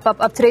get a wrap-up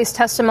of today's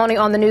testimony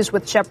on the news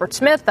with Shepard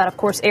Smith. That, of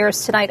course,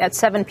 airs tonight at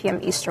 7 p.m.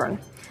 Eastern.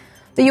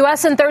 The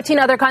U.S. and 13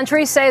 other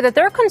countries say that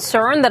they're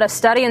concerned that a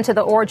study into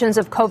the origins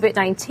of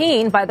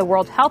COVID-19 by the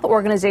World Health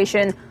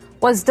Organization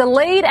was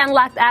delayed and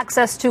lacked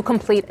access to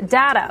complete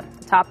data.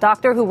 The top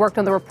doctor who worked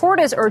on the report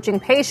is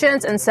urging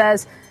patience and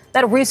says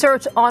that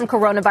research on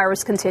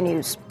coronavirus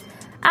continues.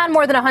 And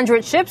more than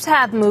 100 ships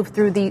have moved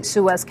through the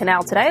Suez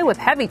Canal today with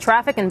heavy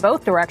traffic in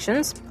both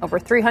directions. Over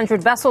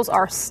 300 vessels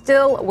are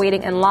still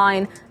waiting in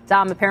line.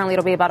 Dom, apparently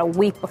it'll be about a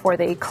week before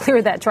they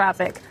clear that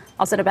traffic.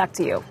 I'll send it back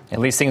to you. At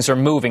least things are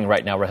moving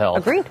right now, Rahel.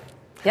 Agreed.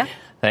 Yeah.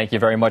 Thank you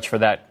very much for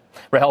that.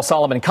 Rahel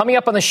Solomon. Coming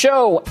up on the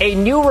show, a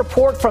new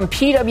report from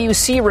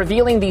PwC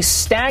revealing the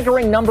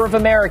staggering number of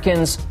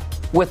Americans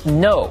with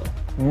no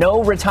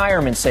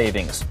retirement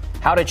savings.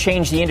 How to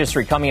change the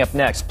industry coming up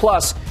next.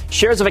 Plus,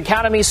 shares of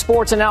Academy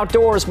Sports and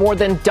Outdoors more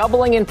than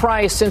doubling in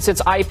price since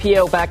its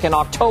IPO back in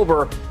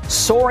October,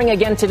 soaring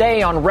again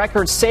today on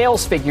record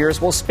sales figures.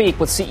 We'll speak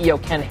with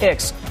CEO Ken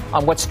Hicks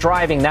on what's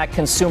driving that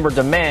consumer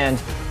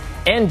demand.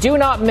 And do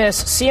not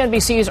miss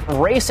CNBC's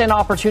Race and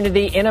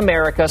Opportunity in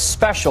America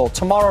special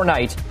tomorrow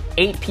night,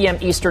 8 p.m.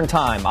 Eastern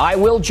Time. I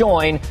will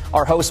join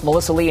our hosts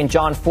Melissa Lee and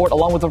John Fort,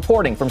 along with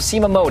reporting from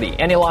Seema Modi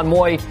and Ilan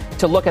Moy,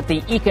 to look at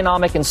the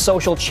economic and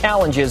social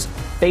challenges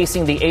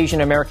facing the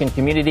Asian American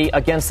community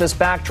against this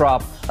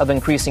backdrop of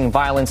increasing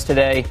violence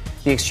today.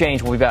 The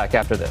Exchange will be back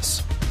after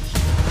this.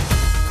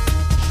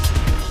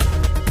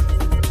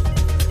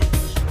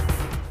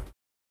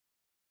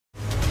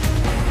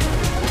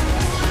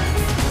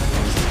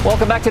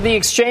 Welcome back to The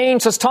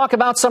Exchange. Let's talk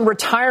about some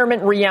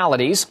retirement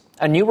realities.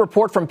 A new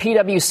report from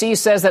PwC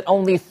says that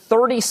only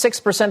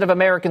 36% of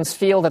Americans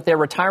feel that their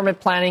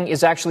retirement planning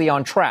is actually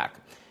on track.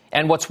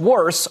 And what's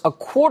worse, a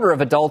quarter of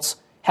adults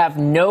have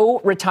no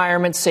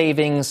retirement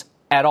savings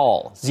at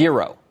all.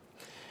 Zero.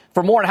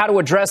 For more on how to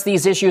address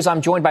these issues,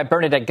 I'm joined by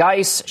Bernadette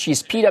Geis.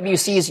 She's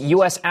PwC's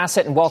U.S.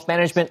 Asset and Wealth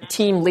Management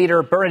Team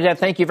Leader. Bernadette,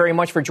 thank you very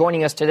much for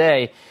joining us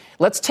today.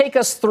 Let's take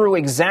us through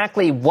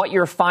exactly what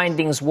your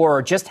findings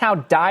were. Just how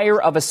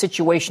dire of a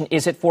situation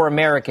is it for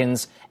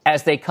Americans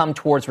as they come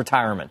towards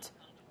retirement?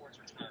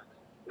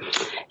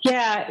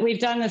 Yeah, we've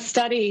done the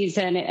studies,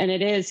 and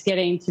it is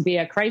getting to be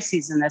a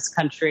crisis in this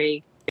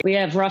country. We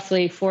have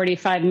roughly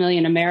 45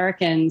 million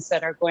Americans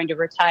that are going to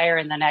retire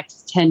in the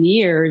next 10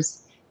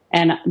 years,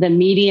 and the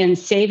median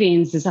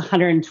savings is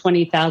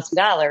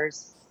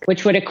 $120,000,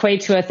 which would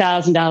equate to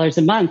 $1,000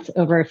 a month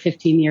over a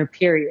 15-year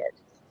period.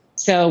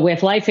 So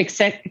with life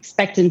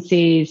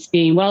expectancies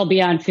being well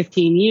beyond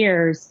 15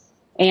 years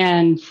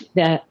and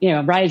the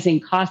rising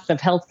costs of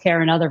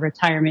healthcare and other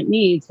retirement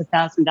needs,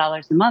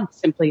 $1,000 a month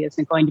simply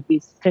isn't going to be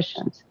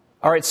sufficient.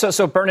 All right.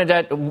 So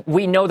Bernadette,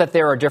 we know that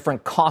there are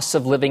different costs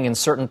of living in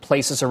certain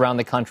places around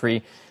the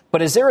country.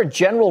 But is there a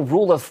general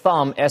rule of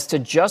thumb as to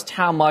just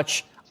how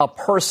much a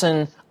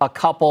person, a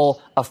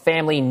couple, a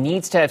family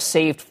needs to have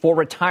saved for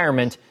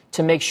retirement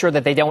to make sure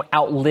that they don't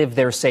outlive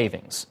their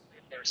savings?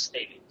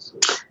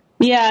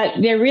 Yeah,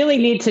 they really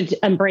need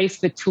to embrace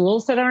the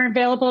tools that are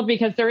available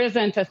because there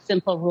isn't a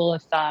simple rule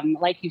of thumb.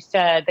 Like you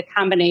said, the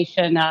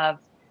combination of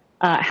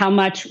how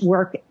much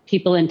work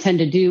people intend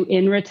to do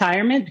in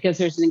retirement, because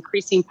there's an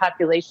increasing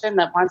population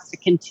that wants to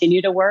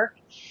continue to work,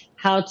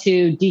 how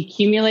to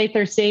decumulate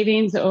their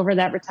savings over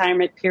that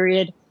retirement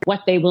period,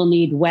 what they will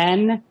need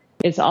when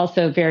is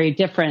also very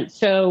different.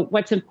 So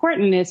what's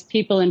important is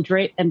people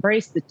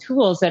embrace the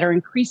tools that are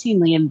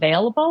increasingly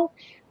available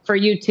for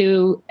you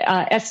to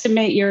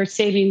estimate your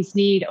savings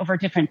need over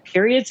different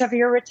periods of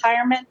your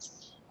retirement,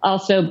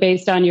 also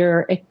based on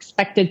your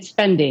expected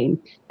spending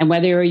and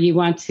whether you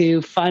want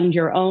to fund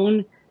your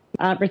own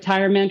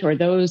retirement or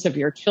those of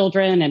your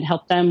children and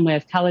help them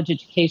with college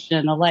education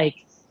and the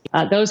like.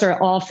 Those are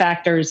all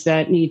factors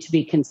that need to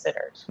be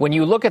considered. When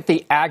you look at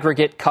the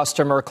aggregate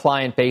customer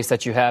client base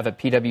that you have at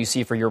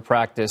PwC for your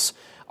practice,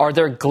 are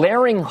there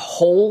glaring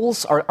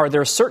holes? Are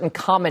there certain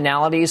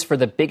commonalities for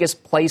the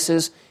biggest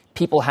places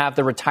people have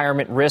the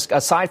retirement risk?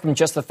 Aside from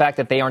just the fact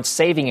that they aren't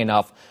saving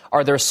enough,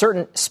 are there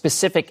certain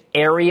specific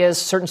areas,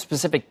 certain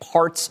specific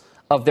parts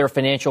of their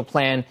financial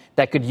plan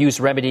that could use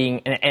remedying,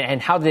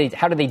 and how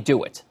do they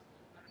do it?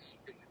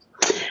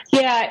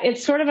 Yeah,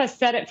 it's sort of a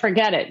set it,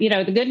 forget it.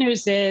 The good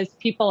news is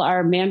people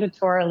are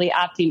mandatorily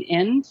opting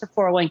in to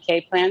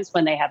 401k plans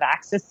when they have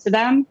access to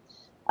them,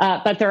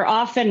 but they're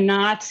often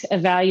not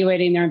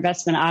evaluating their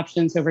investment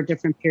options over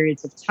different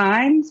periods of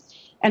time.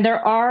 And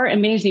there are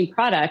amazing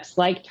products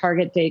like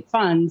target date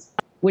funds,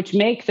 which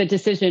make the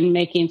decision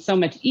making so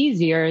much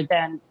easier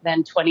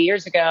than 20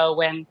 years ago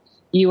when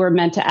you were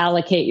meant to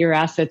allocate your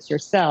assets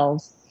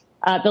yourselves.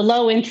 The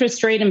low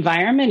interest rate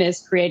environment is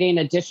creating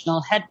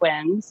additional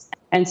headwinds.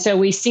 And so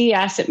we see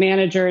asset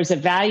managers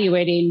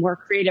evaluating more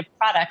creative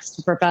products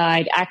to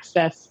provide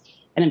access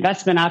and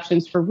investment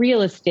options for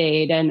real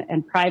estate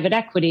and private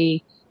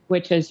equity,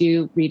 which, as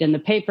you read in the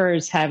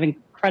papers, have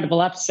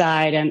incredible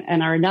upside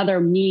and are another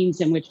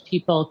means in which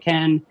people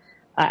can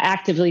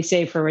actively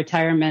save for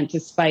retirement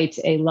despite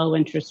a low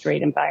interest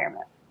rate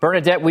environment.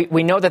 Bernadette,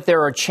 we know that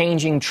there are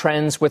changing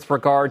trends with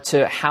regard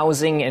to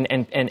housing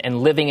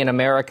and living in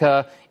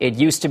America. It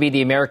used to be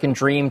the American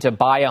dream to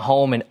buy a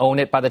home and own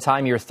it by the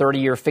time your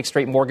 30-year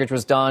fixed-rate mortgage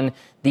was done.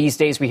 These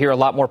days, we hear a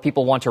lot more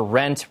people want to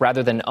rent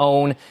rather than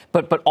own.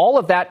 But all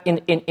of that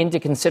into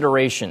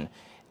consideration,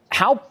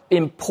 how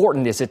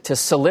important is it to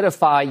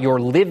solidify your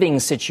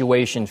living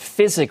situation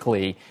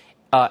physically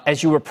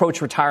as you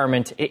approach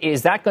retirement?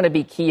 Is that going to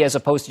be key as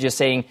opposed to just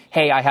saying,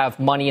 hey, I have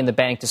money in the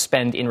bank to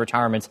spend in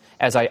retirement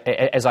as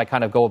I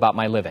kind of go about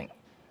my living?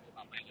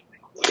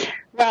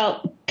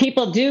 Well,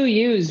 people do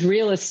use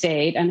real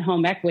estate and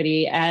home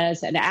equity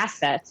as an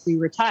asset to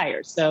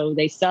retire. So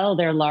they sell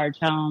their large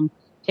home,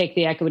 take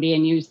the equity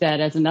and use that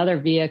as another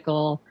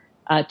vehicle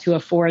to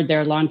afford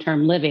their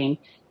long-term living.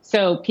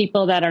 So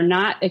people that are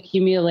not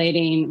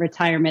accumulating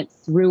retirement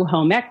through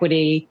home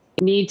equity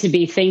need to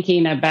be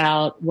thinking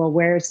about, well,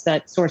 where's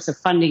that source of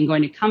funding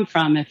going to come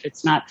from if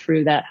it's not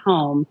through that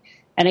home?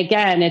 And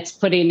again, it's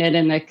putting it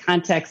in the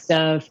context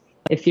of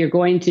if you're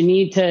going to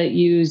need to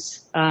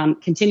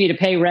continue to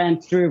pay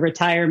rent through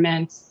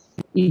retirement,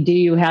 do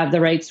you have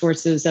the right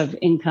sources of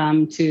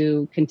income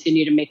to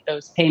continue to make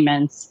those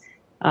payments,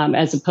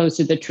 as opposed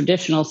to the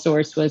traditional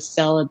source was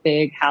sell a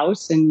big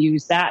house and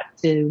use that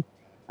to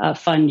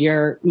fund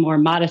your more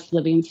modest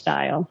living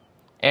style.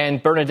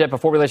 And Bernadette,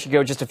 before we let you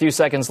go, just a few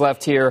seconds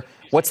left here.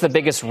 What's the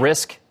biggest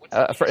risk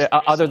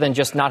other than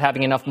just not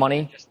having enough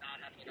money?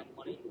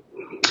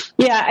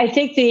 Yeah, I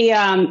think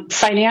the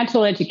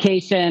financial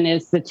education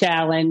is the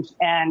challenge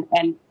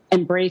and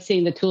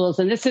embracing the tools.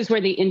 And this is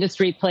where the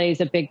industry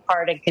plays a big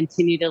part and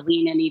continue to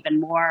lean in even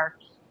more.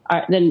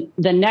 The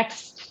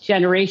next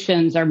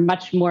generations are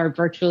much more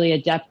virtually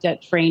adept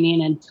at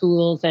training and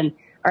tools and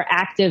are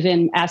active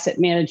in asset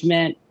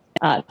management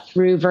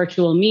through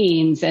virtual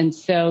means. And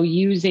so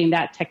using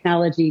that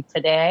technology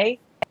today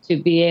to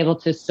be able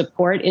to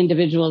support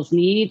individuals'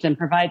 needs and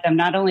provide them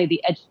not only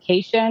the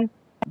education,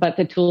 but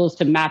the tools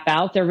to map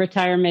out their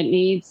retirement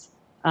needs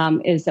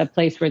is a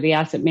place where the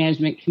asset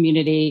management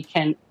community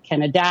can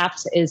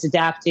adapt, is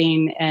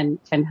adapting, and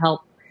can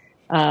help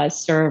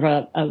serve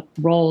a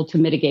role to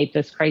mitigate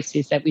this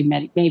crisis that we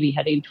may be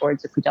heading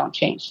towards if we don't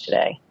change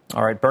today.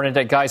 All right,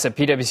 Bernadette Geis at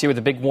PwC with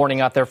a big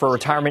warning out there for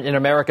retirement in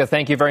America.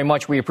 Thank you very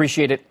much. We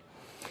appreciate it.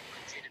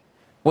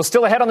 Well,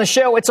 still ahead on the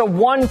show, it's a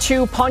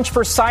 1-2 punch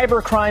for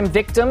cybercrime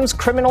victims.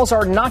 Criminals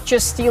are not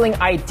just stealing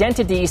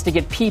identities to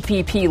get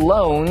PPP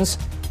loans.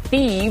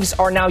 Thieves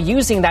are now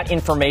using that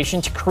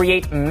information to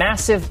create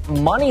massive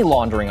money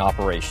laundering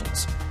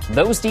operations.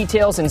 Those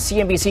details in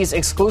CNBC's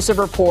exclusive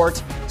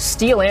report,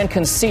 Steal and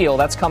Conceal.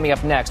 That's coming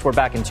up next. We're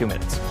back in 2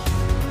 minutes.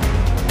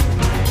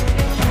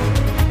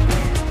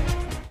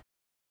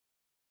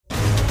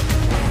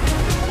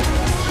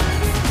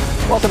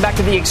 Welcome back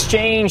to The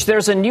Exchange.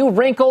 There's a new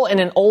wrinkle in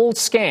an old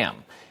scam.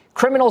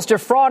 Criminals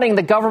defrauding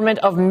the government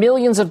of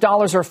millions of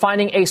dollars are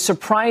finding a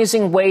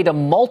surprising way to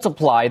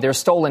multiply their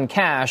stolen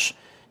cash.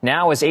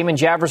 Now, as Eamon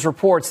Javers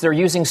reports, they're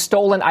using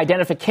stolen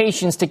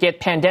identifications to get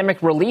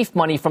pandemic relief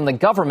money from the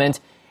government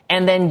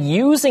and then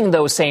using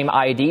those same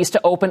IDs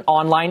to open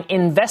online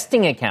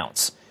investing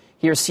accounts.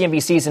 Here's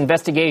CNBC's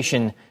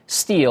investigation,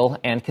 Steal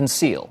and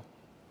Conceal.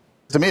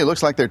 To me, it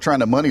looks like they're trying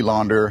to money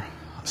launder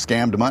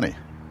scammed money,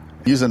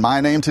 using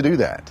my name to do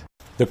that.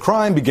 The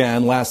crime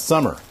began last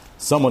summer.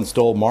 Someone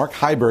stole Mark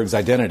Heiberg's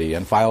identity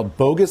and filed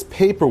bogus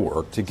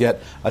paperwork to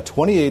get a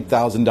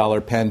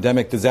 $28,000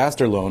 pandemic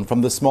disaster loan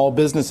from the Small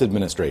Business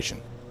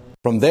Administration.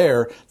 From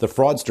there, the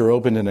fraudster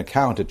opened an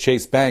account at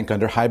Chase Bank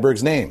under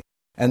Heiberg's name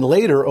and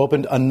later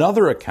opened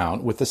another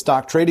account with the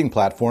stock trading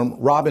platform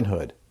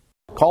Robinhood.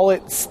 Call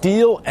it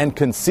Steal and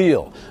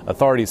Conceal.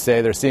 Authorities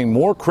say they're seeing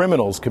more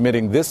criminals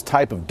committing this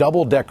type of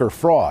double-decker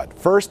fraud.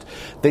 First,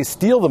 they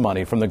steal the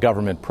money from the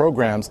government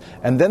programs,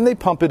 and then they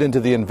pump it into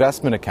the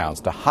investment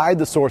accounts to hide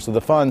the source of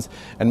the funds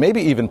and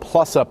maybe even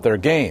plus up their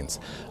gains.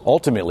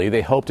 Ultimately,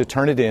 they hope to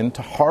turn it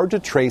into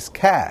hard-to-trace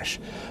cash.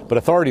 But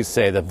authorities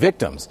say the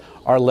victims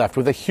are left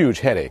with a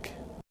huge headache.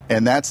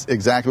 And that's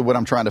exactly what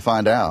I'm trying to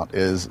find out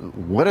is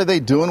what are they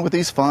doing with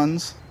these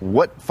funds?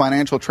 What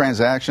financial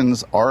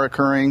transactions are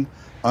occurring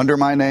under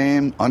my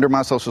name, under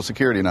my Social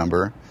Security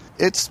number?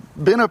 It's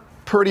been a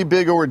pretty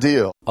big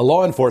ordeal. A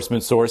law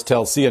enforcement source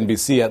tells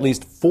CNBC at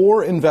least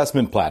 4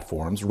 investment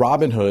platforms,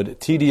 Robinhood,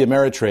 TD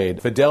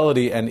Ameritrade,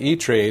 Fidelity, and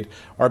E-Trade,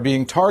 are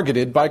being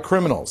targeted by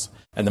criminals.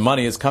 And the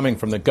money is coming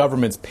from the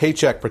government's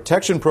Paycheck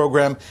Protection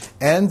Program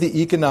and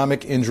the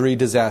Economic Injury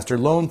Disaster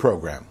Loan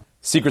Program.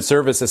 Secret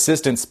Service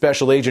Assistant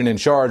Special Agent in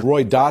Charge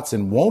Roy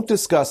Dotson won't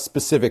discuss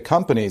specific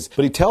companies,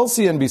 but he tells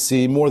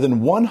CNBC more than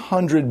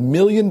 $100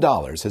 million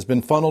has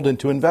been funneled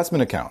into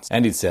investment accounts.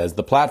 And he says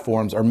the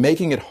platforms are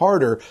making it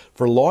harder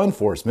for law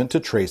enforcement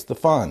to trace the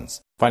funds.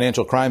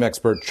 Financial crime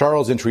expert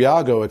Charles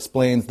Intriago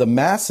explains the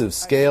massive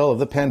scale of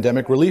the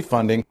pandemic relief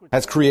funding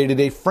has created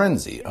a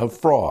frenzy of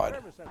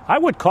fraud. I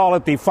would call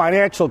it the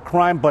Financial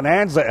Crime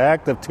Bonanza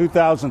Act of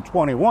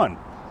 2021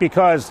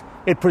 because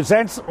it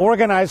presents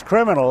organized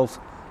criminals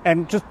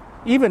and just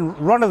even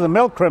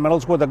run-of-the-mill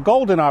criminals with a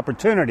golden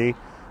opportunity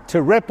to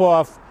rip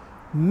off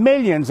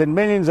millions and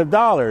millions of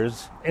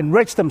dollars,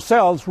 enrich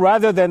themselves,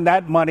 rather than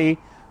that money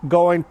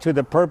going to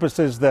the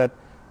purposes that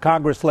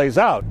Congress lays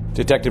out.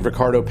 Detective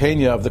Ricardo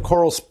Pena of the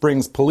Coral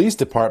Springs Police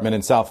Department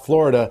in South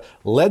Florida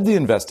led the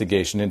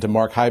investigation into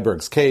Mark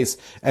Heiberg's case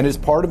and is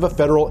part of a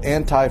federal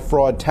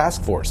anti-fraud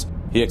task force.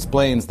 He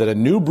explains that a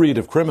new breed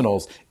of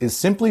criminals is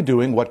simply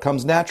doing what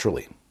comes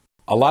naturally.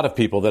 A lot of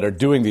people that are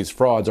doing these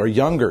frauds are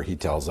younger, he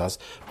tells us.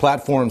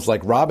 Platforms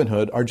like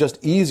Robinhood are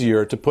just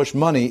easier to push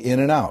money in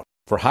and out.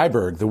 For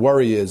Heiberg, the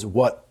worry is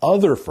what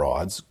other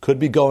frauds could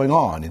be going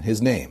on in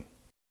his name.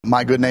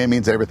 My good name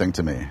means everything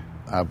to me.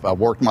 I've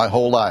worked my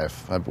whole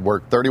life. I've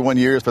worked 31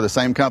 years for the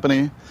same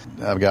company.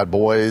 I've got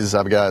boys.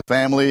 I've got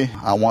family.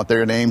 I want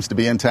their names to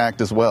be intact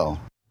as well.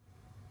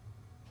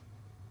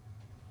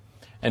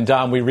 And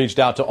Dom, we reached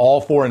out to all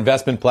 4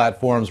 investment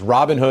platforms,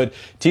 Robinhood,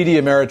 TD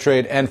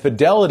Ameritrade, and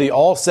Fidelity,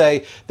 all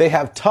say they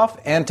have tough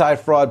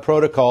anti-fraud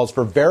protocols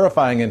for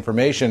verifying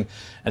information.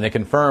 And they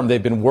confirm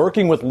they've been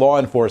working with law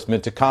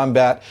enforcement to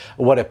combat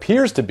what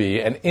appears to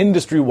be an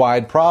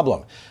industry-wide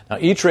problem. Now,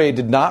 E-Trade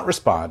did not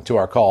respond to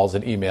our calls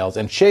and emails.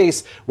 And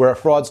Chase, where a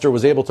fraudster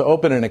was able to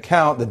open an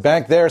account, the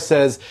bank there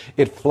says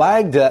it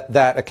flagged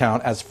that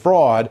account as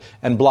fraud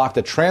and blocked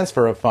a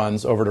transfer of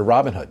funds over to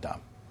Robinhood,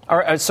 Dom. All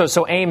right, so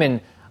Eamon,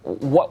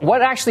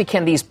 what actually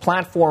can these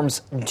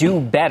platforms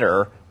do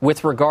better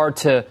with regard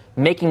to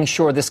making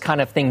sure this kind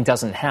of thing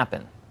doesn't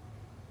happen?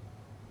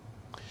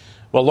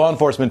 Well, law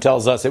enforcement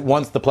tells us it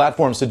wants the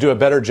platforms to do a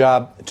better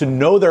job to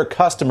know their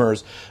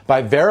customers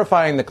by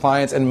verifying the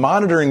clients and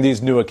monitoring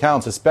these new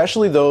accounts,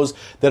 especially those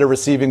that are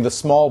receiving the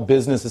Small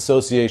Business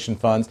Association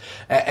funds,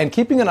 and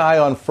keeping an eye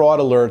on fraud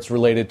alerts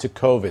related to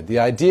COVID. The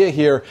idea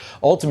here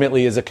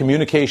ultimately is a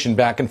communication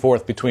back and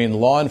forth between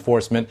law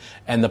enforcement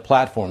and the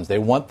platforms. They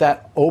want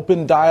that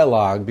open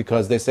dialogue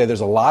because they say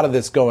there's a lot of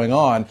this going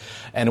on.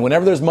 And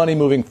whenever there's money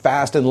moving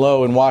fast and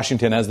low in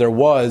Washington, as there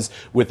was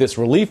with this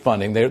relief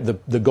funding,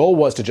 the goal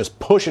was to just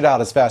push it out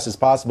as fast as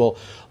possible.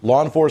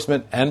 Law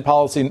enforcement and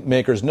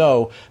policymakers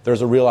know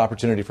there's a real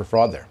opportunity for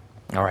fraud there.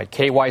 All right,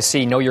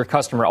 KYC, know your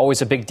customer,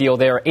 always a big deal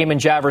there. Eamon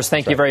Javers,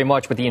 thank you very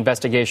much with the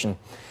investigation.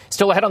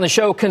 Still ahead on the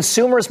show,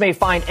 consumers may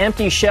find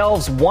empty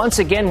shelves once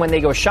again when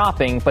they go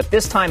shopping, but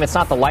this time it's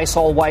not the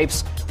Lysol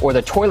wipes or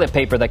the toilet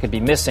paper that could be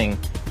missing.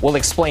 We'll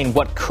explain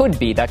what could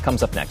be. That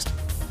comes up next.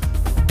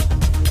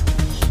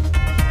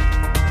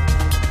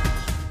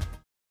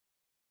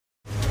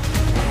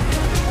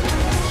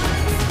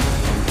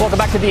 Welcome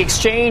back to The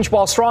Exchange.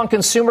 While strong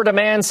consumer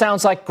demand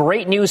sounds like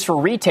great news for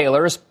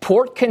retailers,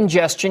 port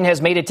congestion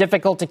has made it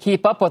difficult to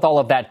keep up with all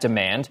of that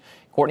demand.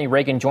 Courtney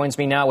Reagan joins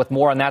me now with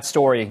more on that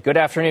story. Good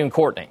afternoon,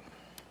 Courtney.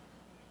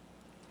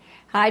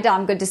 Hi,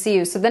 Dom. Good to see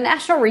you. So the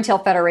National Retail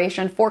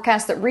Federation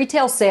forecasts that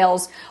retail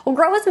sales will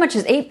grow as much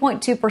as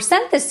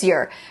 8.2% this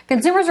year.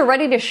 Consumers are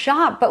ready to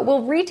shop, but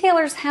will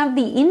retailers have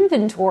the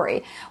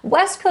inventory?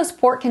 West Coast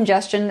port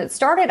congestion that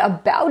started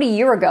about a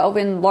year ago,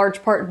 in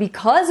large part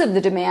because of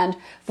the demand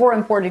for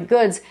imported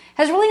goods,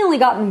 has really only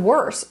gotten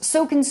worse.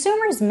 So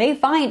consumers may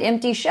find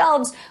empty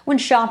shelves when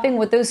shopping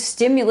with those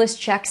stimulus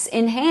checks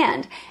in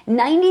hand.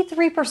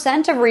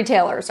 93% of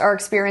retailers are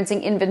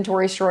experiencing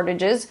inventory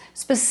shortages,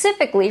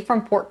 specifically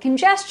from port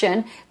congestion.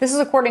 This is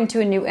according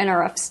to a new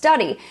NRF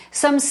study.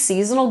 Some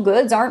seasonal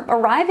goods aren't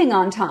arriving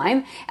on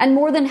time, and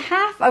more than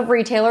half of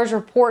retailers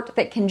report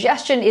that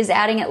congestion is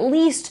adding at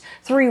least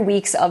 3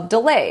 weeks of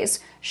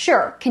delays.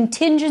 Sure,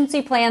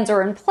 contingency plans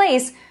are in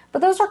place, but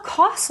those are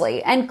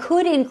costly and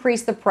could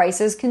increase the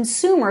prices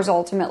consumers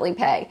ultimately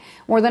pay.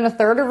 More than a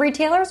third of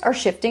retailers are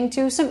shifting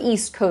to some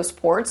East Coast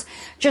ports.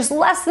 Just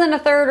less than a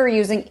third are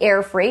using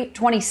air freight.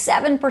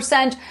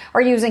 27% are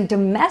using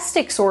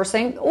domestic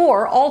sourcing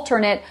or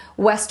alternate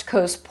West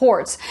Coast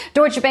ports.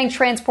 Deutsche Bank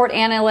transport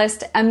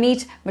analyst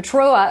Amit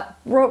Matroa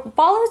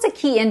follows a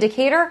key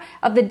indicator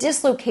of the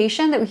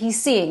dislocation that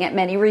he's seeing at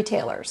many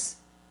retailers.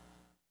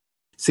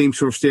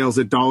 Same-store sales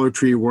at Dollar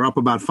Tree were up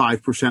about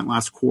 5%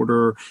 last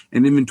quarter,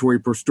 and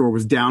inventory per store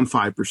was down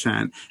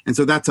 5%. And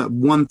so that's a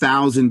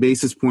 1,000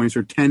 basis points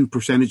or 10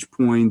 percentage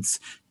points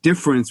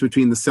difference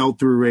between the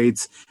sell-through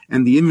rates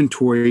and the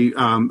inventory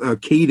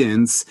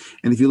cadence.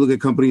 And if you look at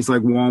companies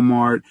like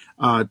Walmart,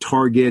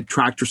 Target,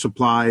 Tractor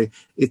Supply,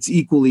 it's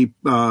equally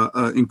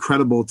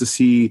incredible to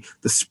see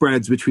the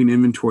spreads between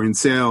inventory and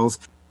sales.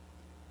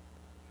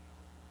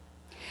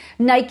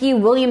 Nike,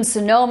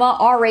 Williams-Sonoma,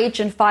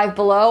 RH, and Five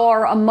Below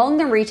are among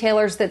the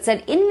retailers that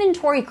said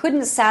inventory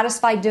couldn't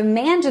satisfy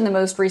demand in the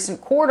most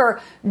recent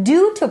quarter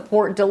due to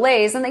port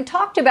delays, and they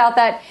talked about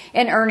that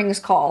in earnings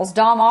calls.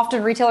 Dom,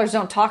 often retailers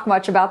don't talk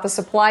much about the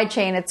supply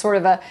chain. It's sort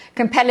of a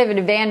competitive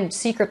advantage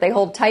secret they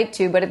hold tight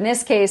to, but in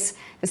this case,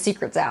 the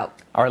secret's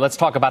out. All right, let's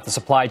talk about the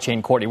supply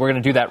chain, Courtney. We're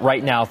going to do that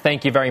right now.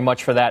 Thank you very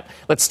much for that.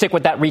 Let's stick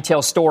with that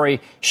retail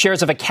story.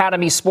 Shares of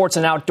Academy Sports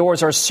and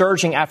Outdoors are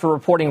surging after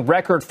reporting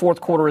record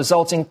fourth quarter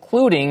results,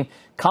 including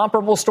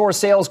comparable store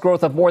sales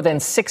growth of more than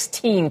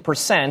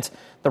 16%.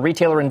 The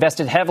retailer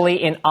invested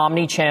heavily in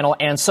omni-channel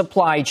and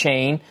supply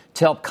chain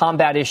to help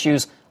combat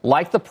issues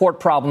like the port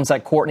problems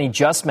that Courtney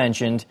just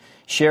mentioned.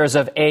 Shares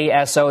of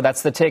ASO,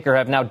 that's the ticker,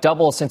 have now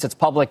doubled since its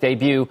public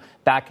debut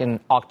back in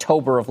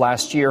October of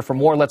last year. For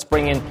more, let's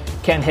bring in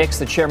Ken Hicks,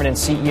 the chairman and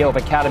CEO of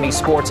Academy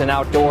Sports and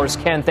Outdoors.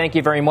 Ken, thank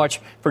you very much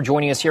for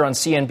joining us here on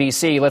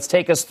CNBC. Let's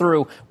take us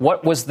through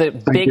what was the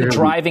big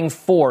driving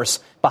force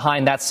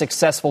behind that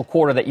successful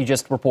quarter that you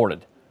just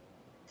reported.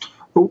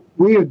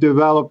 We have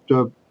developed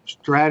a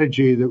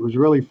strategy that was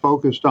really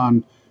focused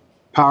on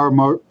power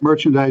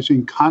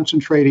merchandising,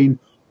 concentrating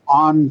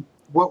on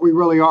what we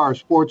really are,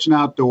 sports and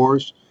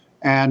outdoors,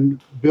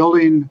 and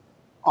building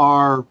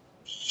our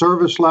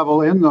service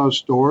level in those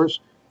stores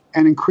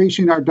and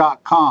increasing our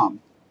 .com.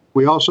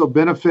 We also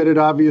benefited,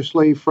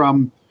 obviously,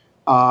 from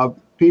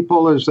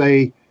people as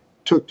they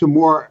took to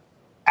more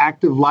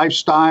active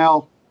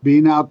lifestyle,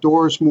 being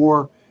outdoors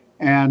more,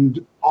 and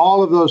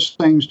all of those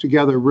things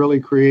together really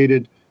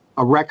created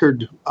a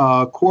record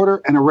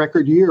quarter and a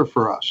record year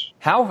for us.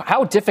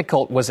 How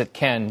difficult was it,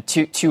 Ken,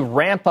 to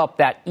ramp up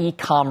that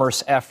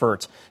e-commerce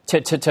effort,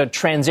 to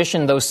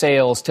transition those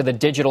sales to the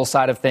digital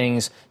side of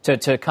things,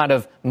 to kind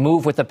of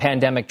move with the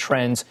pandemic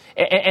trends,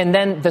 and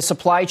then the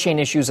supply chain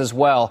issues as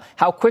well?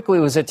 How quickly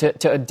was it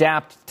to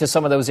adapt to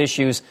some of those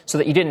issues so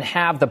that you didn't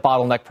have the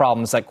bottleneck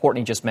problems that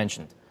Courtney just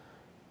mentioned?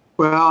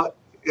 Well,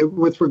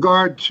 with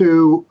regard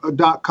to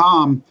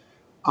 .com,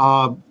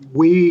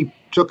 we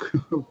took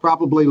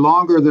probably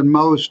longer than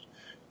most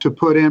to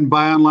put in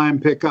buy online,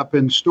 pick up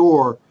in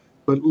store,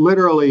 but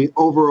literally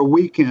over a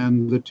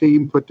weekend, the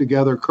team put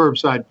together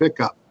curbside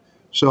pickup.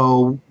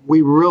 So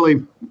we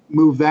really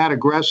moved that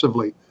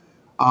aggressively.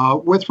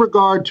 With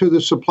regard to the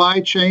supply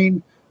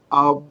chain,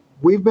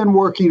 we've been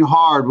working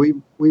hard.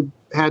 We've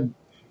had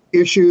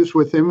issues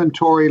with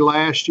inventory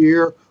last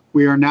year.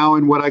 We are now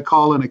in what I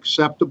call an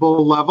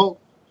acceptable level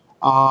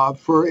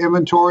for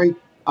inventory,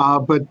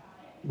 but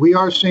we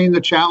are seeing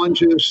the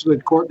challenges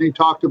that Courtney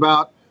talked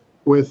about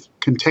with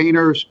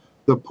containers,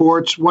 the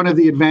ports. One of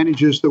the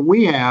advantages that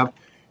we have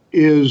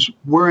is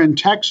we're in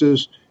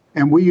Texas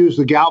and we use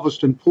the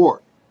Galveston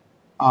port,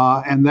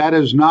 and that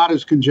is not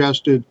as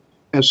congested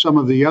as some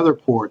of the other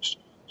ports.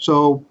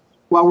 So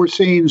while we're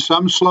seeing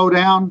some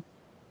slowdown,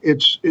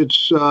 it's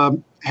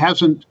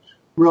hasn't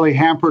really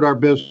hampered our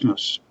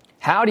business.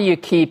 How do you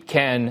keep,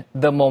 Ken,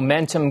 the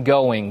momentum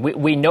going?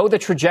 We know the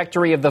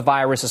trajectory of the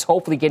virus is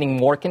hopefully getting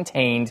more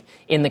contained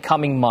in the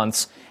coming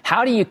months.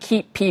 How do you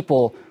keep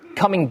people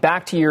coming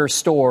back to your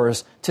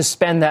stores to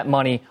spend that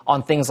money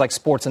on things like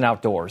sports and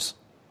outdoors?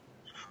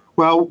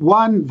 Well,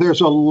 one,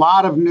 there's a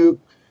lot of new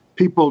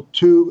people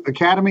to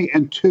Academy,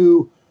 and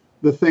two,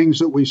 the things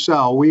that we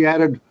sell. We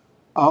added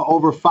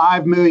over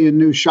 5 million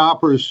new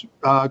shoppers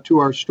to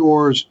our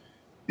stores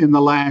in the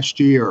last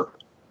year.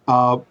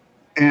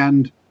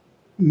 And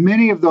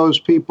many of those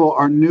people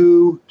are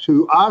new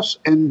to us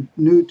and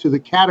new to the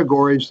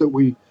categories that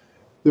we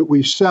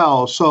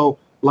sell. So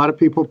a lot of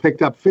people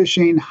picked up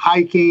fishing,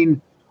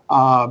 hiking,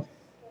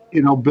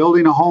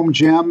 building a home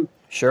gym.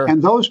 Sure.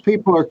 And those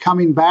people are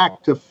coming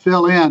back to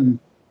fill in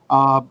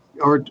or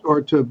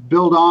to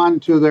build on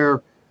to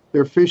their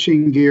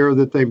fishing gear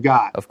that they've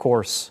got. Of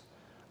course.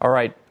 All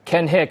right.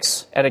 Ken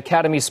Hicks at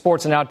Academy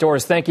Sports and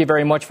Outdoors, thank you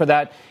very much for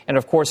that. And,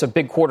 of course, a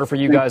big quarter for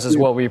you guys as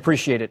well. We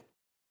appreciate it.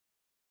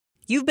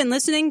 You've been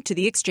listening to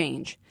The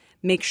Exchange.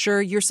 Make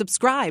sure you're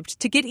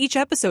subscribed to get each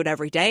episode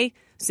every day,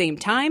 same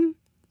time,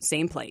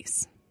 same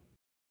place.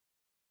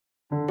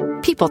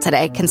 People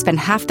today can spend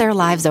half their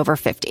lives over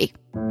 50.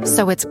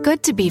 So it's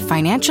good to be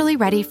financially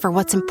ready for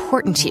what's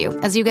important to you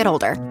as you get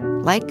older,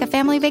 like a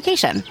family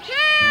vacation.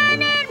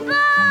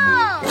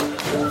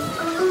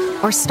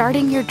 Or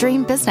starting your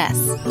dream business.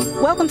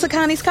 Welcome to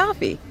Connie's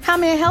Coffee. How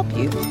may I help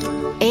you?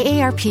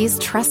 AARP's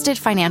trusted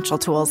financial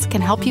tools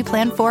can help you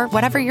plan for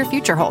whatever your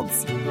future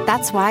holds.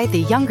 That's why the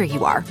younger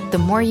you are, the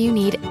more you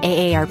need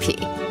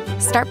AARP.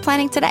 Start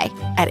planning today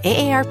at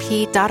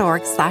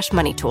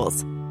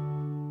aarp.org/moneytools.